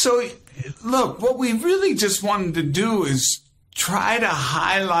 So, look, what we really just wanted to do is try to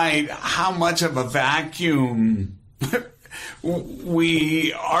highlight how much of a vacuum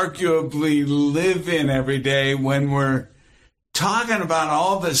we arguably live in every day when we're talking about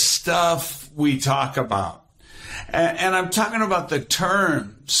all the stuff we talk about. And I'm talking about the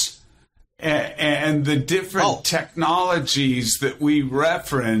terms and the different technologies that we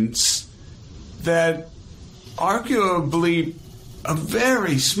reference that arguably a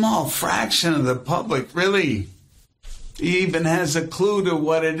very small fraction of the public really even has a clue to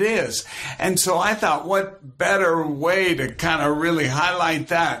what it is. And so I thought, what better way to kind of really highlight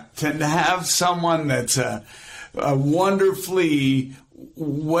that than to have someone that's a wonderfully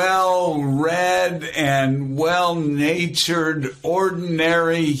well-read and well-natured,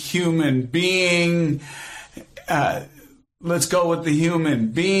 ordinary human being. Let's go with the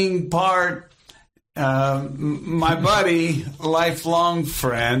human being part. My buddy, lifelong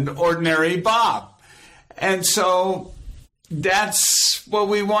friend, Ordinary Bob. And so that's what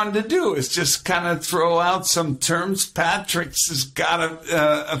we wanted to do, is just kind of throw out some terms. Patrick's has got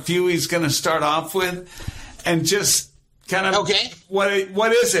a few he's going to start off with, and just kind of Okay. what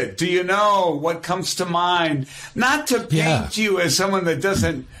is it? Do you know what comes to mind? Not to paint you as someone that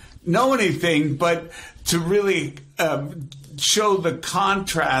doesn't know anything, but to really show the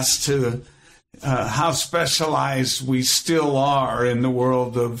contrast to how specialized we still are in the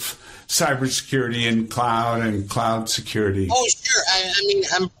world of cybersecurity and cloud security. Oh, sure. I mean,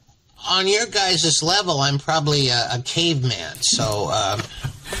 I'm on your guys' level. I'm probably a caveman, so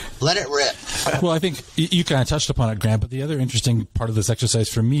let it rip. Well, I think you kind of touched upon it, Grant, but the other interesting part of this exercise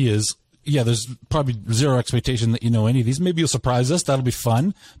for me is, there's probably zero expectation that you know any of these. Maybe you'll surprise us. That'll be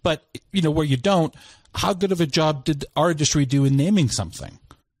fun. But, where you don't, how good of a job did our industry do in naming something?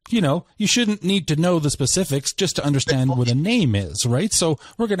 You shouldn't need to know the specifics just to understand what a name is, right? So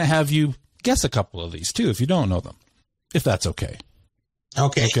we're going to have you guess a couple of these, too, if you don't know them, if that's okay.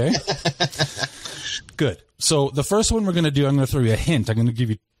 Okay. Okay? Good. So the first one we're going to do, I'm going to throw you a hint. I'm going to give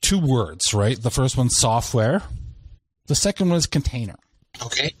you 2 words, right? The first one's software. The second one is container.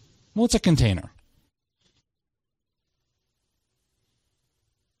 Okay. What's a container?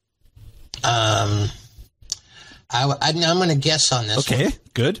 I'm going to guess on this. Okay, one.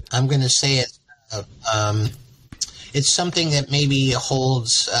 good. I'm going to say it's something that maybe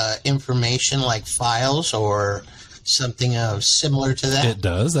holds information like files or something similar to that. It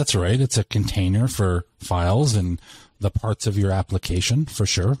does. That's right. It's a container for files and the parts of your application, for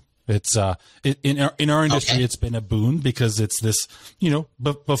sure. It's in our industry, Okay. It's been a boon because it's this,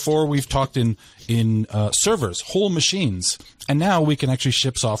 before we've talked in servers, whole machines, and now we can actually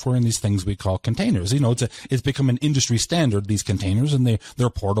ship software in these things we call containers. It's become an industry standard, these containers, and they're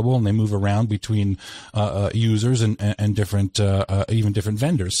portable and they move around between users and different even different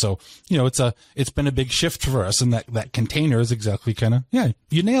vendors. So it's been a big shift for us, and that container is exactly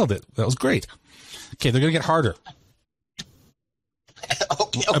you nailed it. That was great. Okay, they're gonna get harder.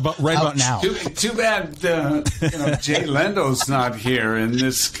 Okay. About now. Too bad Jay Lendo's not here, and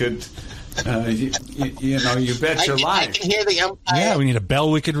this could you bet your I life. can hear the umpire. Yeah, we need a bell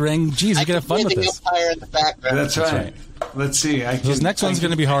we could ring. Jeez, we could have fun with the this. umpire in the background. That's right. Let's see. This next one's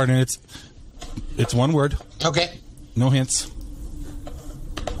going to be hard, and it's one word. Okay. No hints.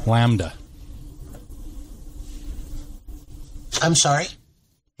 Lambda. I'm sorry.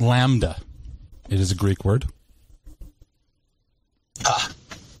 Lambda. It is a Greek word.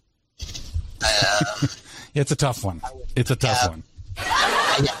 It's a tough one. It's a tough one.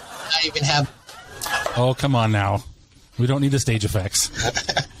 I even have. Oh, come on now. We don't need the stage effects.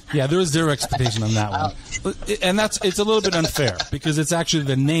 Yeah, there is zero expectation on that one. And it's a little bit unfair because it's actually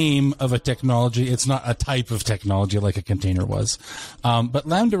the name of a technology. It's not a type of technology like a container was. But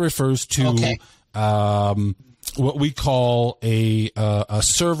Lambda refers to what we call a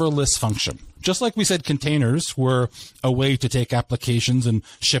serverless function. Just like we said containers were a way to take applications and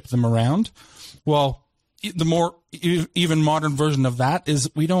ship them around. Well, the more even modern version of that is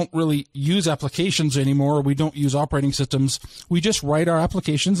we don't really use applications anymore. We don't use operating systems. We just write our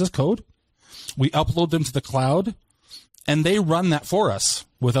applications as code. We upload them to the cloud, and they run that for us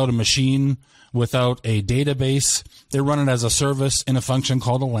without a machine, without a database. They run it as a service in a function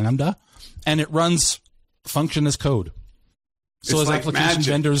called a Lambda, and it runs function as code. So It's as like application magic.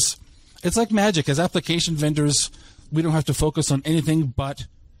 vendors, it's like magic. As application vendors, we don't have to focus on anything but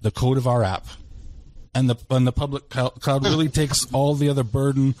the code of our app. And the public cloud really takes all the other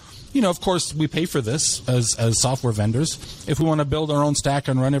burden. Of course, we pay for this as software vendors. If we want to build our own stack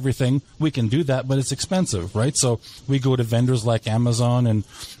and run everything, we can do that, but it's expensive, right? So we go to vendors like Amazon and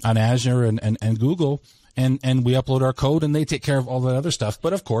on Azure and Google, and we upload our code, and they take care of all that other stuff.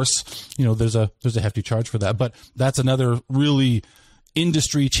 But of course, there's a hefty charge for that. But that's another really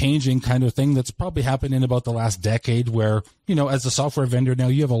industry changing kind of thing that's probably happened in about the last decade where, as a software vendor now,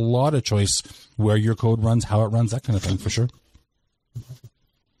 you have a lot of choice where your code runs, how it runs, that kind of thing for sure.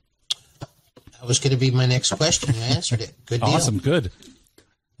 That was going to be my next question. You answered it. Good deal. Awesome. Good.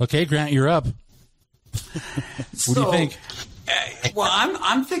 Okay, Grant, you're up. What do you think? Well,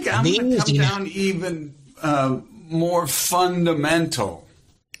 I'm thinking I'm going to come down even more fundamental.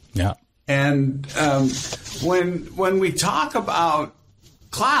 Yeah. And when we talk about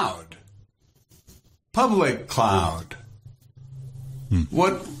cloud, public cloud,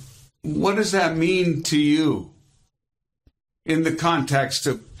 what does that mean to you in the context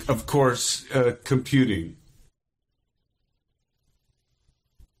of course, computing?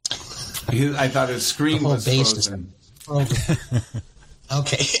 I thought his screen was frozen.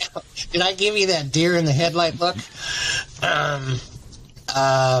 Okay. Did I give you that deer in the headlight look? I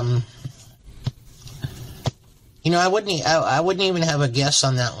wouldn't even have a guess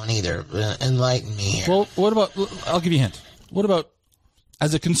on that one either. Enlighten me here. Well, what about, I'll give you a hint. What about,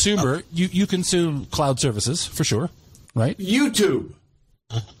 as a consumer, you consume cloud services, for sure. right? YouTube.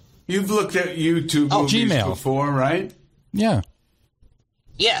 You've looked at YouTube movies Gmail. before, right? Yeah.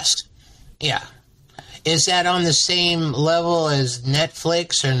 Yes. Yeah. Is that on the same level as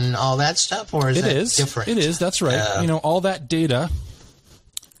Netflix and all that stuff, or is It that is different? It is. That's right. All that data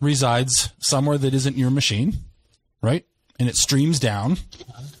resides somewhere that isn't your machine, right? And it streams down.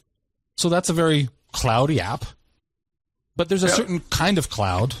 So that's a very cloudy app. But there's a certain kind of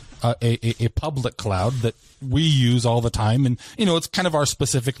cloud, a public cloud that we use all the time. And, it's kind of our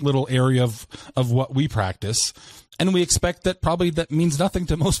specific little area of what we practice. And we expect that probably that means nothing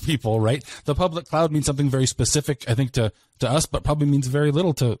to most people, right? The public cloud means something very specific, I think, to us, but probably means very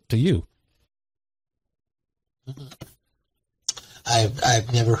little to you.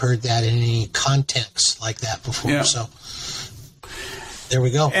 I've never heard that in any context like that before. Yeah. So there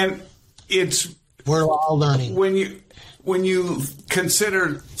we go. And We're all learning. When you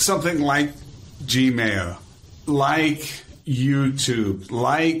consider something like Gmail, like YouTube,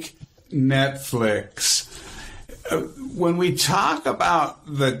 like Netflix, when we talk about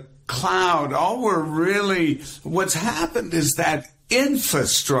the cloud, what's happened is that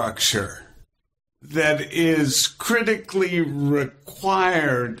infrastructure that is critically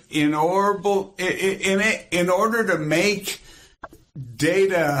required in order to make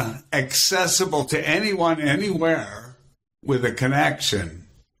data accessible to anyone, anywhere with a connection,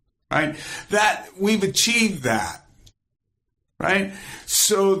 right? That we've achieved that, right?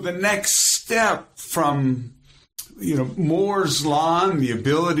 So the next step from Moore's law and the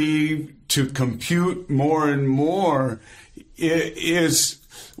ability to compute more and more is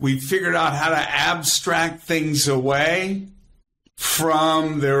we figured out how to abstract things away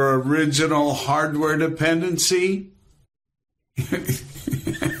from their original hardware dependency. I'm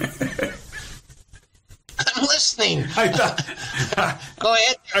listening. Go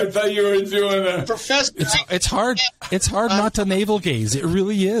ahead. I thought you were doing a Professor. It's hard. It's hard not to navel gaze. It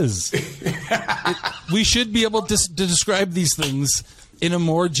really is. We should be able to describe these things in a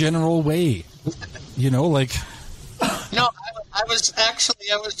more general way. No, I was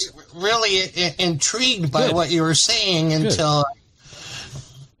really intrigued by what you were saying until,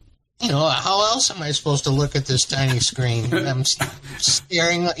 how else am I supposed to look at this tiny screen? I'm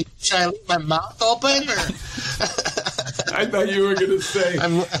staring. Should I leave my mouth open? Or? I thought you were going to say,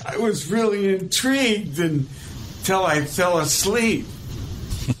 I was really intrigued until I fell asleep.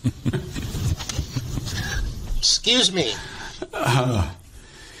 Excuse me. But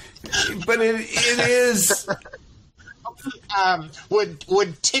it is...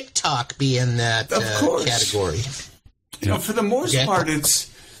 Would TikTok be in that category? For the most part, it's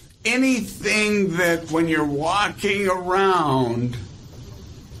anything that when you're walking around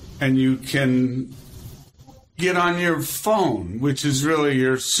and you can get on your phone, which is really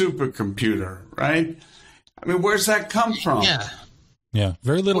your supercomputer, right? I mean, where's that come from? Yeah.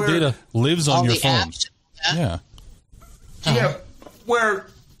 Very little data lives on your phone. Apps? Yeah. Yeah. Where...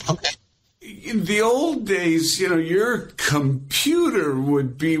 Okay. In the old days, your computer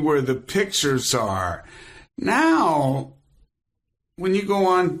would be where the pictures are. Now, when you go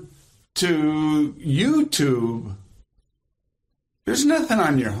on to YouTube, there's nothing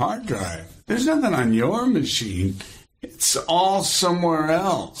on your hard drive. There's nothing on your machine. It's all somewhere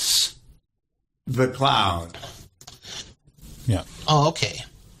else. The cloud. Yeah. Oh, okay.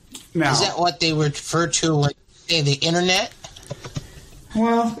 Now, is that what they refer to when they say the internet?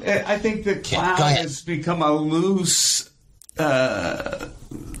 Well, I think the cloud has become a loose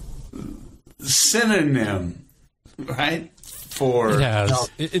synonym, right? For it has.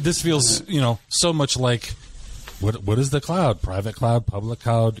 This feels, so much like what is the cloud? Private cloud, public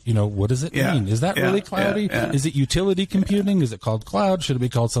cloud? What does it mean? Is that really cloudy? Yeah. Is it utility computing? Is it called cloud? Should it be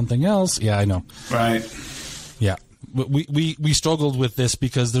called something else? Yeah, I know. Right. Yeah. We struggled with this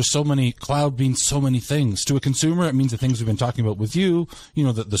because there's so many, cloud means so many things. To a consumer, it means the things we've been talking about with you,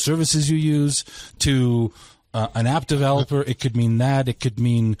 the services you use. To an app developer, it could mean that. It could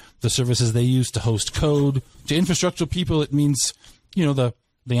mean the services they use to host code. To infrastructure people, it means, the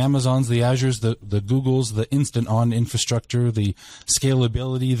Amazons, the Azures, the Googles, the instant on infrastructure, the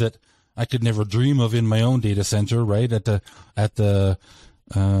scalability that I could never dream of in my own data center, right? At the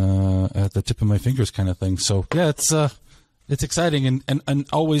tip of my fingers kind of thing. So yeah, it's exciting and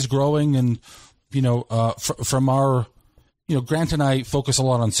always growing. And, from our, Grant and I focus a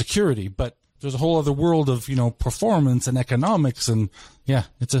lot on security, but there's a whole other world of, performance and economics. And yeah,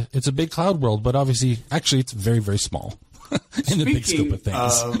 it's a big cloud world, but obviously, actually it's very, very small in the big scope of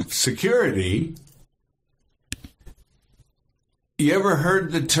things. Speaking of security, you ever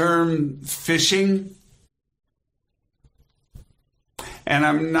heard the term phishing? And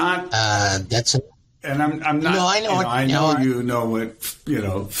I'm not. That's And I'm not. No, I know. I know you know what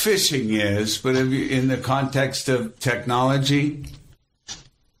phishing is, but have you, in the context of technology?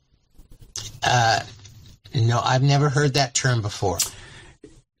 No, I've never heard that term before.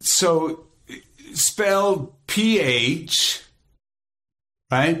 So, spelled PH,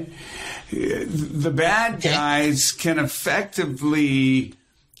 right? The bad guys can effectively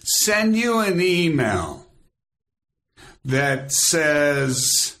send you an email that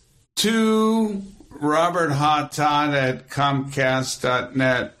says to Robert Hottot at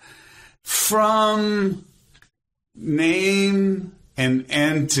Comcast.net from name an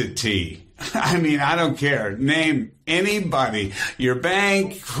entity. I mean, I don't care. Name anybody, your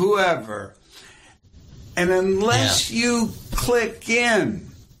bank, whoever. And unless you click in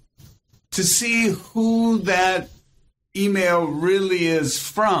to see who that email really is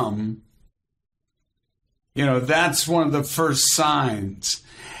from, that's one of the first signs.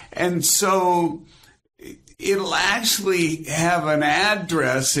 And so it'll actually have an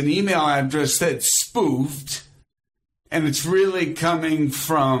address, an email address that's spoofed, and it's really coming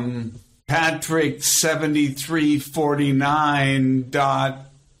from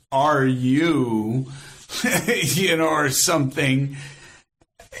patrick7349.ru, or something.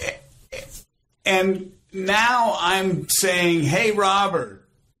 And now I'm saying, hey, Robert,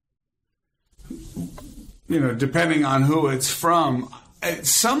 depending on who it's from,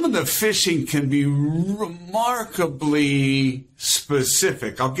 some of the phishing can be remarkably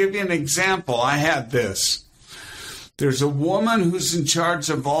specific. I'll give you an example. I had this. There's a woman who's in charge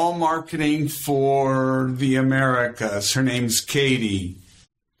of all marketing for the Americas. Her name's Katie.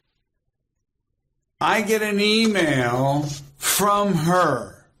 I get an email from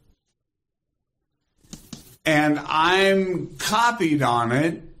her, and I'm copied on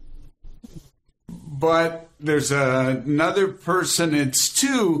it, but there's another person it's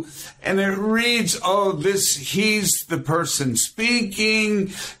to, and it reads, he's the person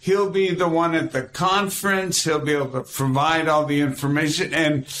speaking. He'll be the one at the conference. He'll be able to provide all the information.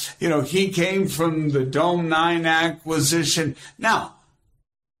 And, he came from the Dome 9 acquisition. Now,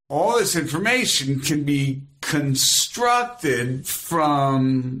 all this information can be constructed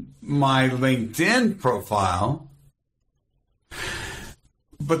from my LinkedIn profile.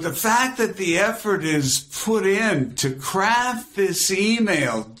 But the fact that the effort is put in to craft this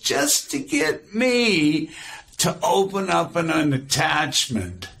email just to get me to open up an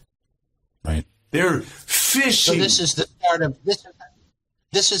attachment. Right. They're phishing. So this is the start of this.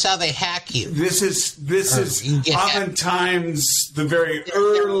 This is how they hack you. This is oftentimes the very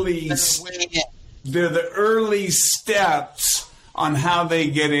early. They're the early steps on how they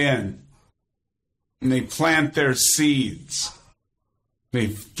get in, and they plant their seeds.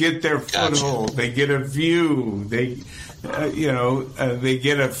 They get their foothold. They get a view. They, they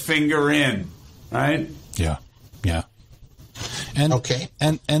get a finger in, right? Yeah, yeah. And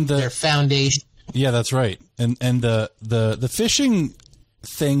and their foundation. Yeah, that's right. And the phishing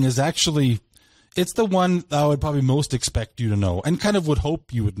thing is actually, it's the one I would probably most expect you to know, and kind of would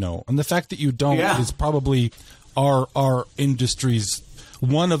hope you would know. And the fact that you don't is probably our industry's.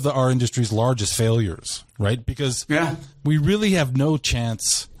 One of our industry's largest failures, right? Because we really have no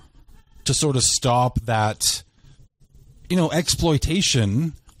chance to sort of stop that,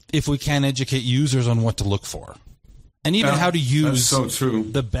 exploitation if we can't educate users on what to look for. And even how to use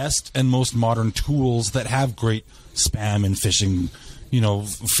the best and most modern tools that have great spam and phishing,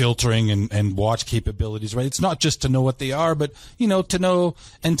 filtering and watch capabilities, right? It's not just to know what they are, but, to know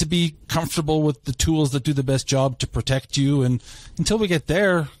and to be comfortable with the tools that do the best job to protect you. And until we get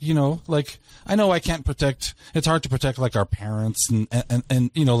there, I know I can't protect, it's hard to protect like our parents and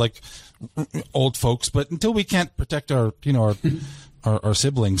like old folks, but until we can't protect our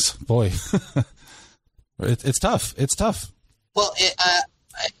siblings, boy, it's tough. It's tough. Well,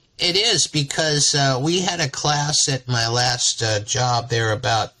 it is, because we had a class at my last job there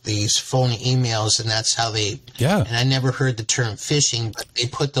about these phony emails, and that's how they. Yeah. And I never heard the term phishing, but they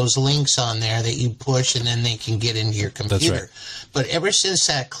put those links on there that you push, and then they can get into your computer. That's right. But ever since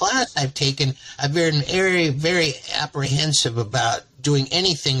that class I've taken, I've been very, very apprehensive about doing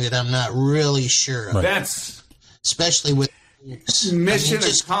anything that I'm not really sure of. Right. That's especially with mission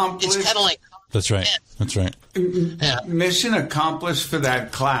accomplished. It's kind of like. That's right. That's right. Yeah. Mission accomplished for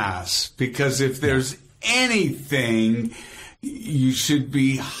that class, because if there's anything, you should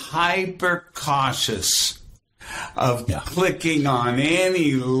be hyper cautious of clicking on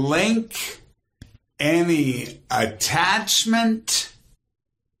any link, any attachment,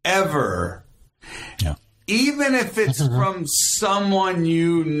 ever. Yeah. Even if it's from someone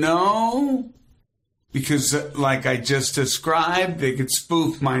you know, because like I just described, they could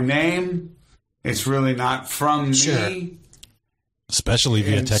spoof my name. It's really not from me. Especially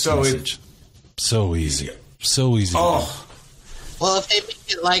via text message. So easy. So easy. Oh. Well, if they make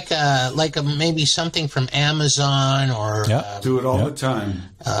it like a maybe something from Amazon or do it all the time.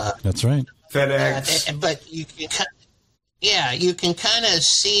 That's right. FedEx. But you can, you can kind of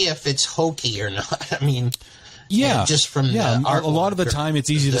see if it's hokey or not. I mean, just from a lot of the time it's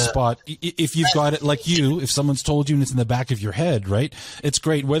easy to spot if you've got it like if someone's told you and it's in the back of your head, right? It's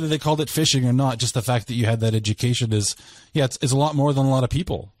great whether they called it phishing or not. Just the fact that you had that education is it's a lot more than a lot of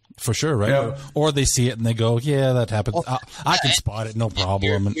people. For sure, right? Yeah. Or they see it and they go, "Yeah, that happened. I can spot it, no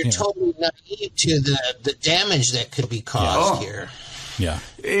problem." You're totally naive to the damage that could be caused here. Yeah,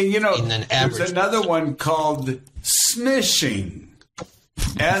 there's another one called smishing,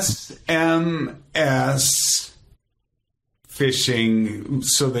 SMS phishing,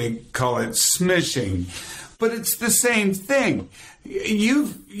 so they call it smishing, but it's the same thing.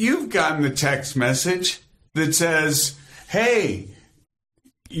 You've gotten the text message that says, "Hey,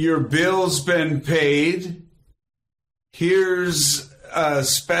 your bill's been paid. Here's a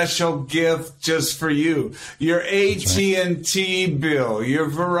special gift just for you. Your AT&T bill, your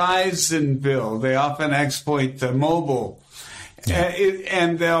Verizon bill." They often exploit the mobile.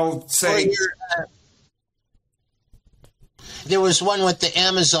 And they'll say... there was one with the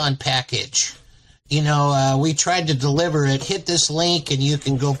Amazon package. We tried to deliver it. Hit this link and you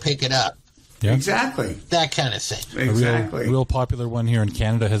can go pick it up. Yeah. Exactly. That kind of thing. Exactly. A real popular one here in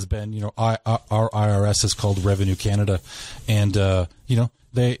Canada has been, our IRS is called Revenue Canada. And,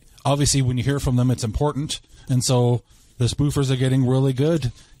 they obviously, when you hear from them, it's important. And so the spoofers are getting really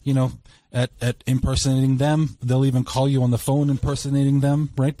good, at impersonating them. They'll even call you on the phone impersonating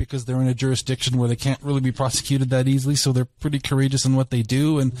them, right? Because they're in a jurisdiction where they can't really be prosecuted that easily. So they're pretty courageous in what they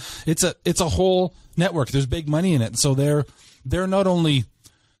do. And it's a whole network. There's big money in it. So they're not only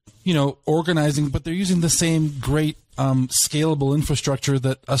organizing, but they're using the same great scalable infrastructure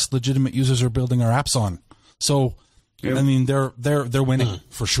that us legitimate users are building our apps on. So, I mean, they're winning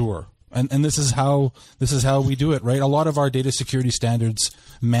for sure. And this is how we do it, right? A lot of our data security standards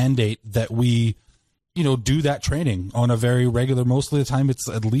mandate that we, do that training on a very regular. Most of the time, it's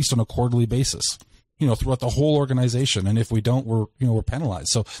at least on a quarterly basis. Throughout the whole organization. And if we don't, we're penalized.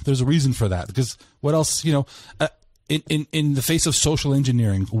 So there's a reason for that. Because what else, in the face of social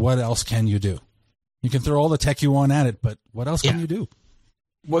engineering, what else can you do? You can throw all the tech you want at it, but what else can you do?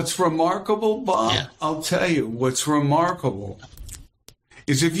 What's remarkable, Bob, I'll tell you, what's remarkable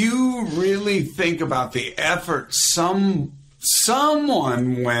is if you really think about the effort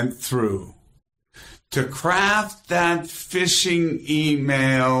someone went through to craft that phishing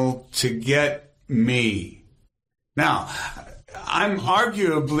email to get me. Now, I'm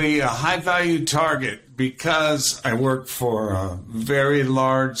arguably a high-value target because I work for a very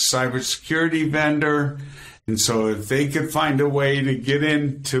large cybersecurity vendor. And so if they could find a way to get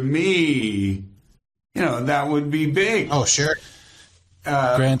into me, that would be big. Oh, sure.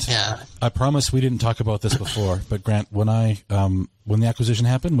 Grant, I promise we didn't talk about this before, but Grant, when the acquisition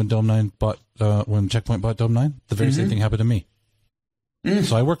happened, when when Checkpoint bought Dome9, the very same thing happened to me.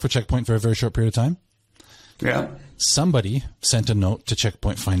 So I worked for Checkpoint for a very short period of time. Yeah. Somebody sent a note to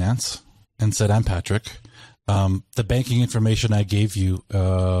Checkpoint Finance and said, "I'm Patrick. The banking information I gave you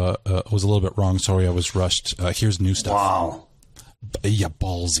was a little bit wrong. Sorry, I was rushed. Here's new stuff." Wow. Yeah,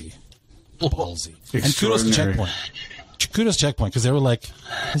 ballsy. And kudos to Checkpoint. Kudos to Checkpoint, because they were like,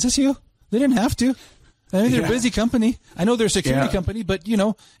 "Is this you?" They didn't have to. I mean, they're a busy company. I know they're a security company, but,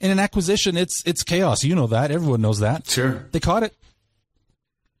 in an acquisition, it's chaos. You know that. Everyone knows that. Sure. They caught it.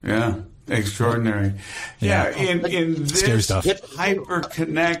 Yeah. Extraordinary. Yeah. In this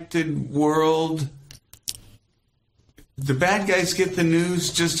hyper-connected world, the bad guys get the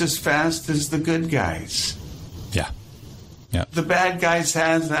news just as fast as the good guys. Yeah. Yeah. The bad guys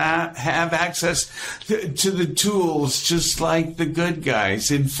have access to the tools just like the good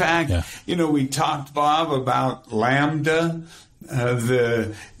guys. In fact, we talked, Bob, about Lambda,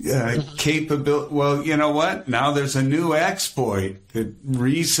 the capability. Well, you know what? Now there's a new exploit that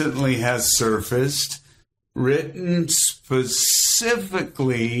recently has surfaced, written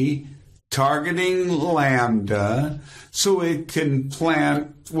specifically targeting Lambda so it can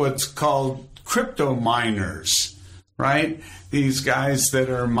plant what's called crypto miners. Right? These guys that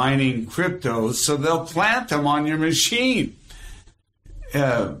are mining crypto, so they'll plant them on your machine.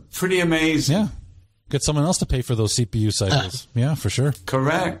 Pretty amazing. Yeah. Get someone else to pay for those CPU cycles. Yeah, for sure.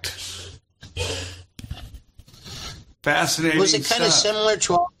 Correct. Fascinating. Was it kind of similar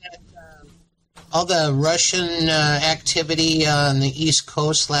to all the Russian activity on the East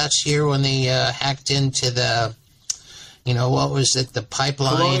Coast last year when they hacked into the what was it? The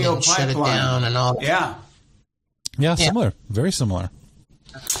pipeline Colonial and pipeline. Shut it down and all. Yeah, similar. Very similar.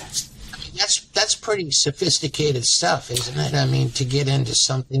 I mean, that's pretty sophisticated stuff, isn't it? I mean, to get into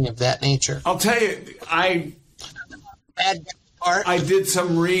something of that nature. I'll tell you, I did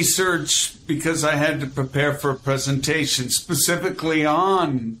some research because I had to prepare for a presentation specifically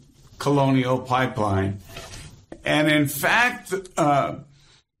on Colonial Pipeline. And in fact,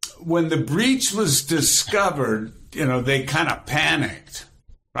 when the breach was discovered, they kind of panicked,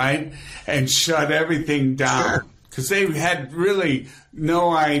 right? And shut everything down because they had really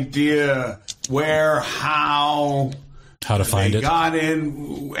no idea where, how to find it, got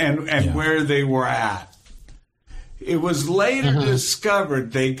in and where they were at. It was later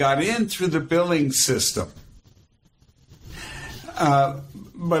discovered they got in through the billing system.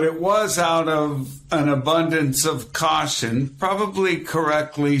 But it was out of an abundance of caution, probably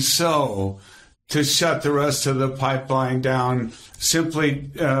correctly so, to shut the rest of the pipeline down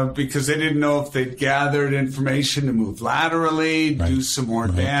simply because they didn't know if they'd gathered information to move laterally, do some more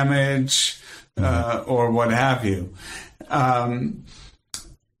damage, or what have you.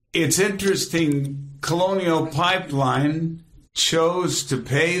 It's interesting, Colonial Pipeline chose to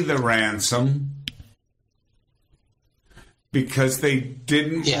pay the ransom because they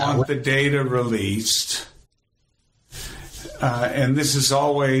didn't want the data released. And this is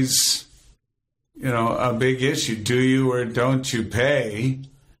always, a big issue. Do you or don't you pay?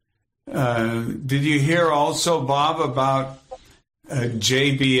 Did you hear also, Bob, about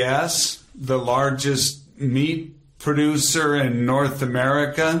JBS, the largest meat producer in North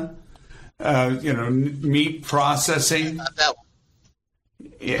America? Meat processing. That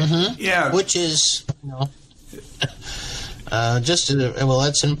one. Yeah. Which is,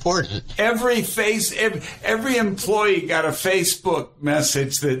 that's important. Every employee got a Facebook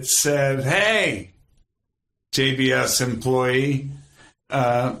message that said, "Hey, JBS employee,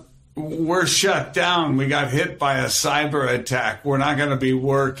 we're shut down. We got hit by a cyber attack. We're not going to be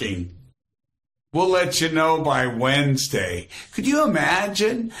working. We'll let you know by Wednesday." Could you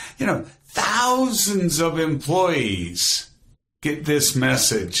imagine? Thousands of employees get this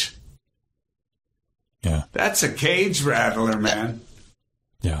message. Yeah. That's a cage rattler, man.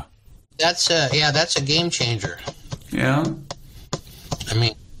 Yeah. That's a game changer. Yeah. I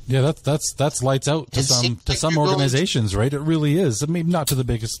mean, yeah, that's lights out to some organizations, right? It really is. I mean, not to the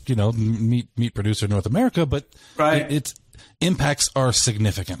biggest, meat producer in North America, but its impacts are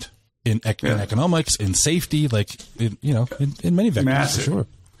significant in economics, in safety, in many vectors. Massive. For sure.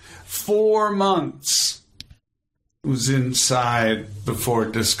 4 months was inside before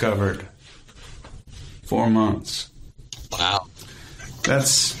discovered. 4 months. Wow.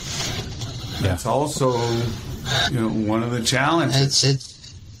 That's also one of the challenges. Isn't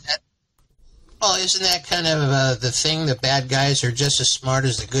that kind of the thing? The bad guys are just as smart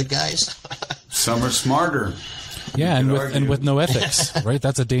as the good guys. Some are smarter. Yeah, and with no ethics, right?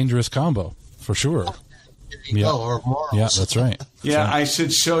 That's a dangerous combo for sure. Or morals. Yeah, that's right. Yeah, I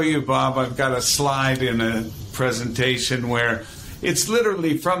should show you, Bob. I've got a slide in a presentation where it's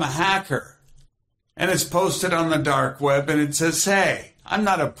literally from a hacker. And it's posted on the dark web, and it says, "Hey, I'm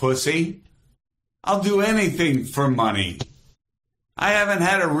not a pussy. I'll do anything for money. I haven't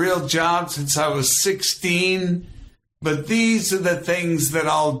had a real job since I was 16, but these are the things that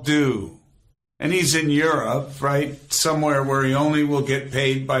I'll do." And he's in Europe, right? Somewhere where he only will get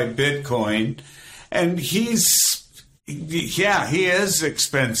paid by Bitcoin. And he is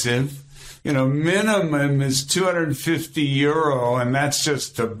expensive. Minimum is €250, and that's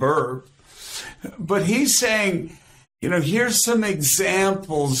just to burp. But he's saying, here's some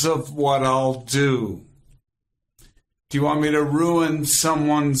examples of what I'll do. Do you want me to ruin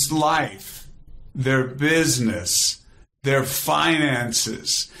someone's life, their business, their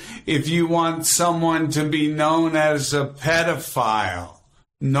finances? If you want someone to be known as a pedophile,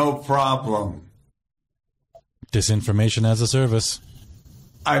 no problem. Disinformation as a service.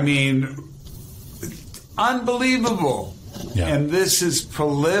 I mean, unbelievable. Yeah. And this is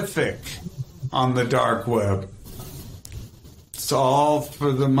prolific on the dark web. It's all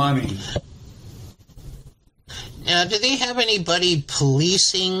for the money. Now, do they have anybody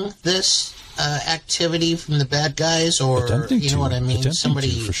policing this activity from the bad guys, or attempting you know what I mean?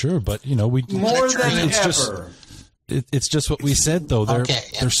 Somebody for sure, but we more than ever. It's just what we said though.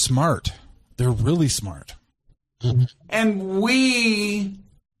 They're smart. They're really smart. Mm-hmm. And we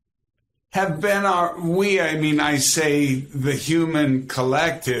have been I say the human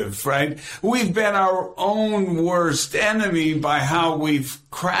collective, right? We've been our own worst enemy by how we've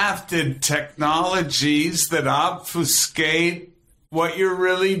crafted technologies that obfuscate what you're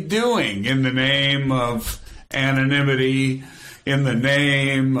really doing in the name of anonymity, in the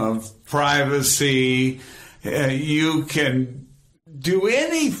name of privacy. You can do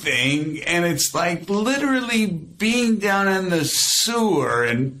anything, and it's like literally being down in the sewer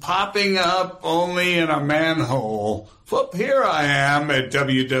and popping up only in a manhole. Whoop, here I am at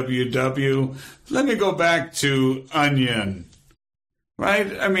www. Let me go back to Onion.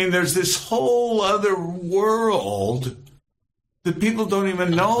 Right? I mean, there's this whole other world that people don't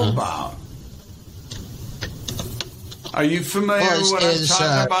even know about. Are you familiar with what I'm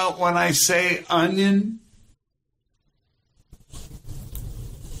talking about when I say Onion?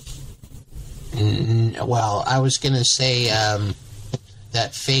 Well, I was going to say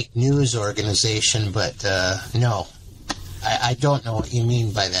that fake news organization, but no, I don't know what you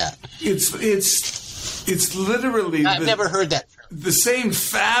mean by that. It's literally I've never heard that term. The same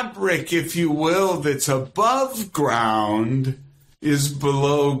fabric, if you will, that's above ground is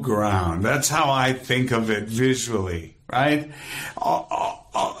below ground. That's how I think of it visually, right?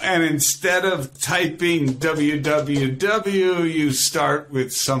 And instead of typing www, you start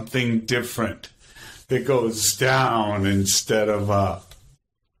with something different that goes down instead of up.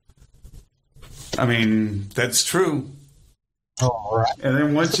 I mean, that's true. Oh, right. And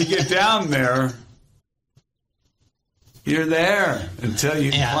then once you get down there, you're there until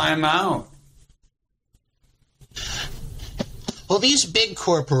you climb out. Well, these big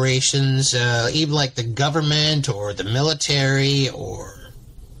corporations, even like the government or the military or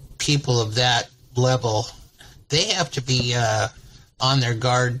people of that level, they have to be on their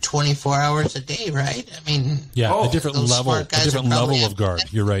guard 24 hours a day, right? I mean, a different level of guard.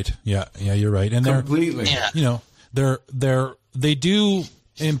 You're right. Yeah, you're right. And completely. They do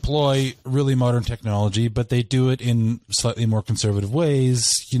employ really modern technology, but they do it in slightly more conservative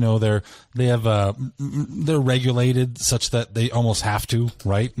ways. They're regulated such that they almost have to,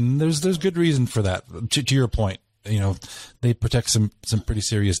 right? And there's good reason for that. To your point, they protect some pretty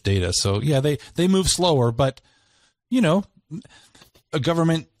serious data. So yeah, they move slower, but a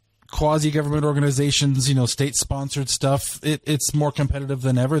government, quasi-government organizations, state-sponsored stuff, it's more competitive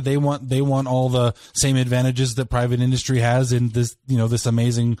than ever. They want all the same advantages that private industry has in this, this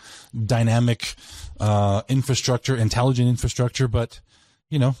amazing dynamic infrastructure, intelligent infrastructure, but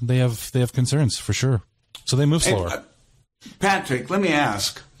they have concerns for sure. So they move slower. Patrick, let me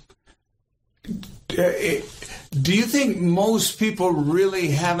ask. Do you think most people really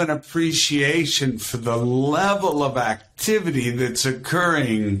have an appreciation for the level of activity that's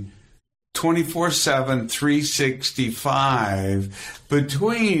occurring 24/7, 365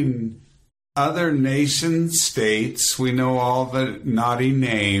 between other nation states, we know all the naughty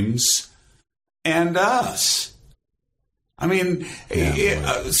names, and us? I mean,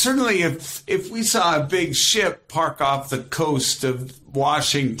 certainly if we saw a big ship park off the coast of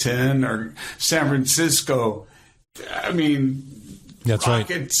Washington or San Francisco, I mean, that's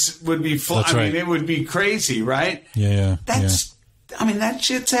rockets would be flying. I mean, it would be crazy, right? Yeah. I mean, that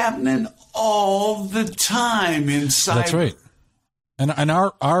shit's happening all the time inside. That's right. And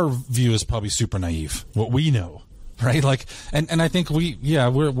our view is probably super naive. What we know, right? Like, and I think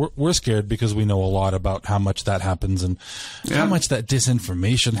we're scared because we know a lot about how much that happens and how much that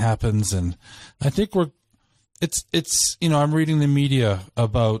disinformation happens. And I think it's I'm reading the media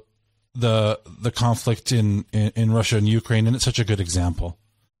about the conflict in Russia and Ukraine, and it's such a good example.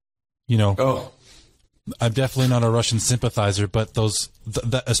 I'm definitely not a Russian sympathizer, but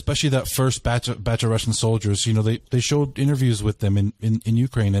especially that first batch of Russian soldiers, they showed interviews with them in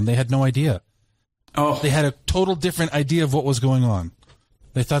Ukraine, and they had no idea. Oh, they had a total different idea of what was going on.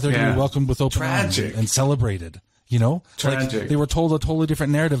 They thought they were going to be welcomed with open arms and celebrated. Tragic. Like they were told a totally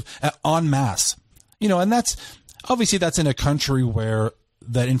different narrative en masse. And that's in a country where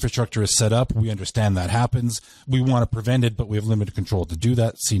that infrastructure is set up. We understand that happens. We want to prevent it, but we have limited control to do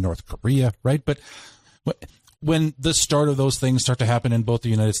that. See North Korea, right? But when the start of those things start to happen in both the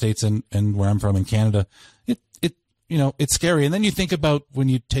United States and where I'm from in Canada, it's scary. And then you think about when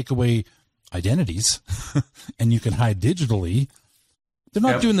you take away identities and you can hide digitally, they're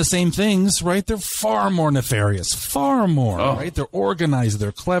not doing the same things, right? They're far more nefarious, right? They're organized,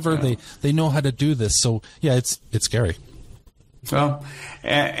 they're clever, they know how to do this. So yeah, it's scary. Well,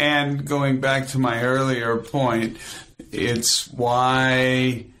 and going back to my earlier point, it's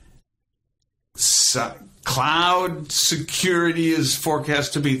why cloud security is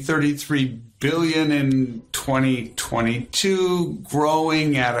forecast to be $33 billion in 2022,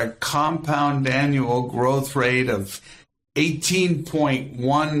 growing at a compound annual growth rate of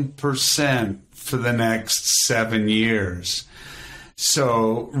 18.1% for the next 7 years.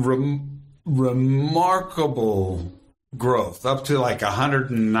 So remarkable growth, up to like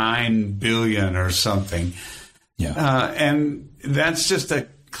 109 billion or something. Yeah. And that's just a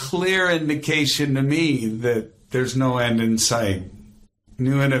clear indication to me that there's no end in sight.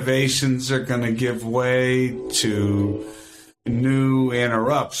 New innovations are going to give way to new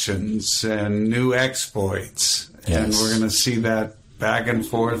interruptions and new exploits. Yes. And we're going to see that back and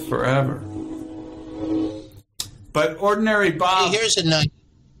forth forever. But Ordinary Bob... Hey, here's a nice...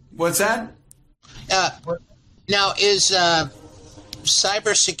 What's that? Now, is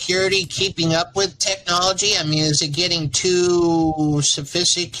cybersecurity keeping up with technology? I mean, is it getting too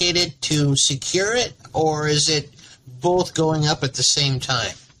sophisticated to secure it, or is it both going up at the same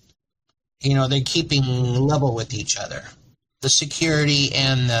time? You know, they're keeping level with each other. The security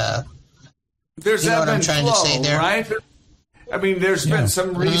and the... There's you know what I'm trying to say there? Right? I mean, there's been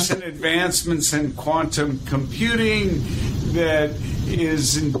some recent advancements in quantum computing that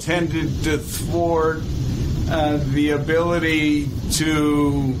is intended to thwart the ability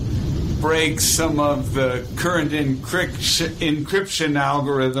to break some of the current encryption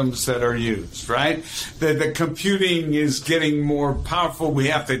algorithms that are used, right? That the computing is getting more powerful. We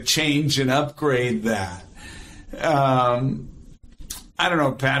have to change and upgrade that. I don't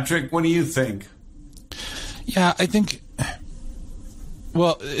know, Patrick, what do you think? Yeah, I think,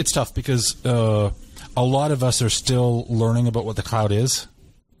 well, it's tough because a lot of us are still learning about what the cloud is.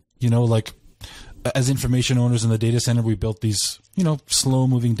 You know, like, as information owners in the data center, we built these, you know,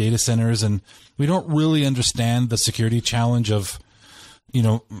 slow-moving data centers, and we don't really understand the security challenge of, you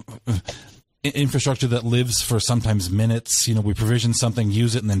know, infrastructure that lives for sometimes minutes. You know, we provision something,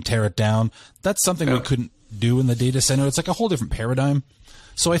 use it, and then tear it down. That's something we couldn't do in the data center. It's like a whole different paradigm.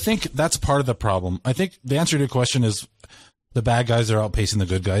 So I think that's part of the problem. I think the answer to your question is the bad guys are outpacing the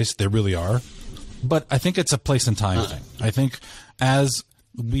good guys. They really are. But I think it's a place and time thing. I think as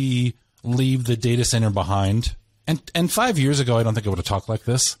we leave the data center behind, and 5 years ago, I don't think I would have talked like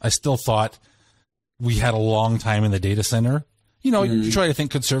this. I still thought we had a long time in the data center. You know, you try to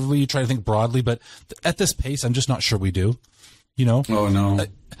think conservatively, you try to think broadly, but at this pace, I'm just not sure we do. You know? Oh, no.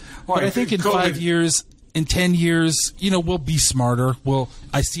 But I think in 5 years, in 10 years, you know, we'll be smarter.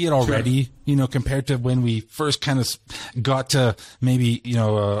 I see it already, you know, compared to when we first kind of got to maybe, you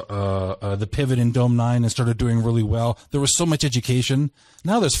know, the pivot in Dome 9 and started doing really well. There was so much education.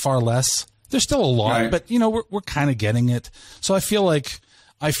 Now there's far less. There's still a lot, but, you know, we're kind of getting it. So I feel like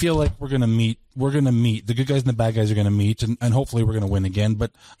we're going to meet. We're going to meet. The good guys and the bad guys are going to meet, and hopefully we're going to win again.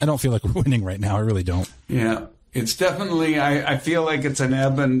 But I don't feel like we're winning right now. I really don't. Yeah. It's definitely. I feel like it's an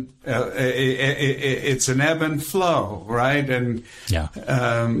ebb and it's an ebb and flow, right? And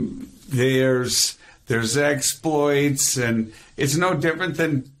there's exploits, and it's no different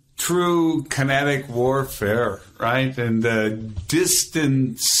than true kinetic warfare, right? And the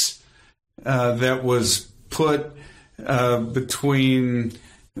distance that was put between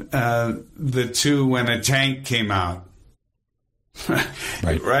the two when a tank came out.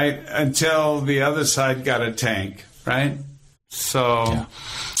 Right, until the other side got a tank, right? So,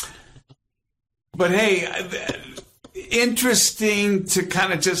 but hey, interesting to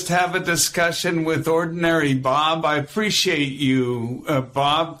kind of just have a discussion with Ordinary Bob. I appreciate you,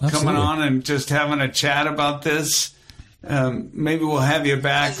 Bob, coming on and just having a chat about this. Maybe we'll have you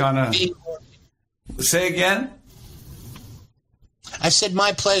back on a... Say again? I said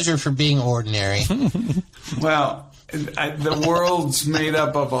my pleasure for being ordinary. Well... the world's made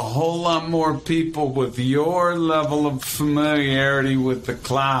up of a whole lot more people with your level of familiarity with the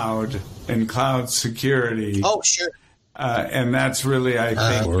cloud and cloud security. Oh, sure. And that's really, I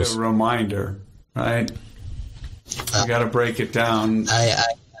think, the reminder, right? We got to break it down. I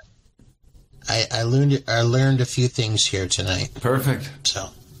learned a few things here tonight. Perfect. So,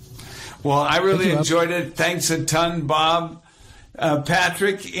 well, I really enjoyed it. Thanks a ton, Bob.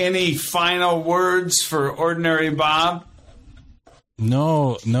 Patrick, any final words for Ordinary Bob?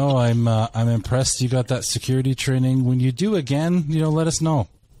 No, I'm impressed you got that security training. When you do again, you know, let us know.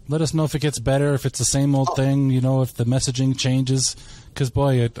 Let us know if it gets better, if it's the same old thing, you know, if the messaging changes. Because,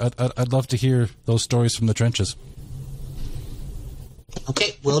 boy, I'd love to hear those stories from the trenches.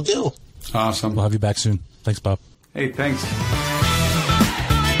 Okay, will do. Awesome. We'll have you back soon. Thanks, Bob. Hey, thanks.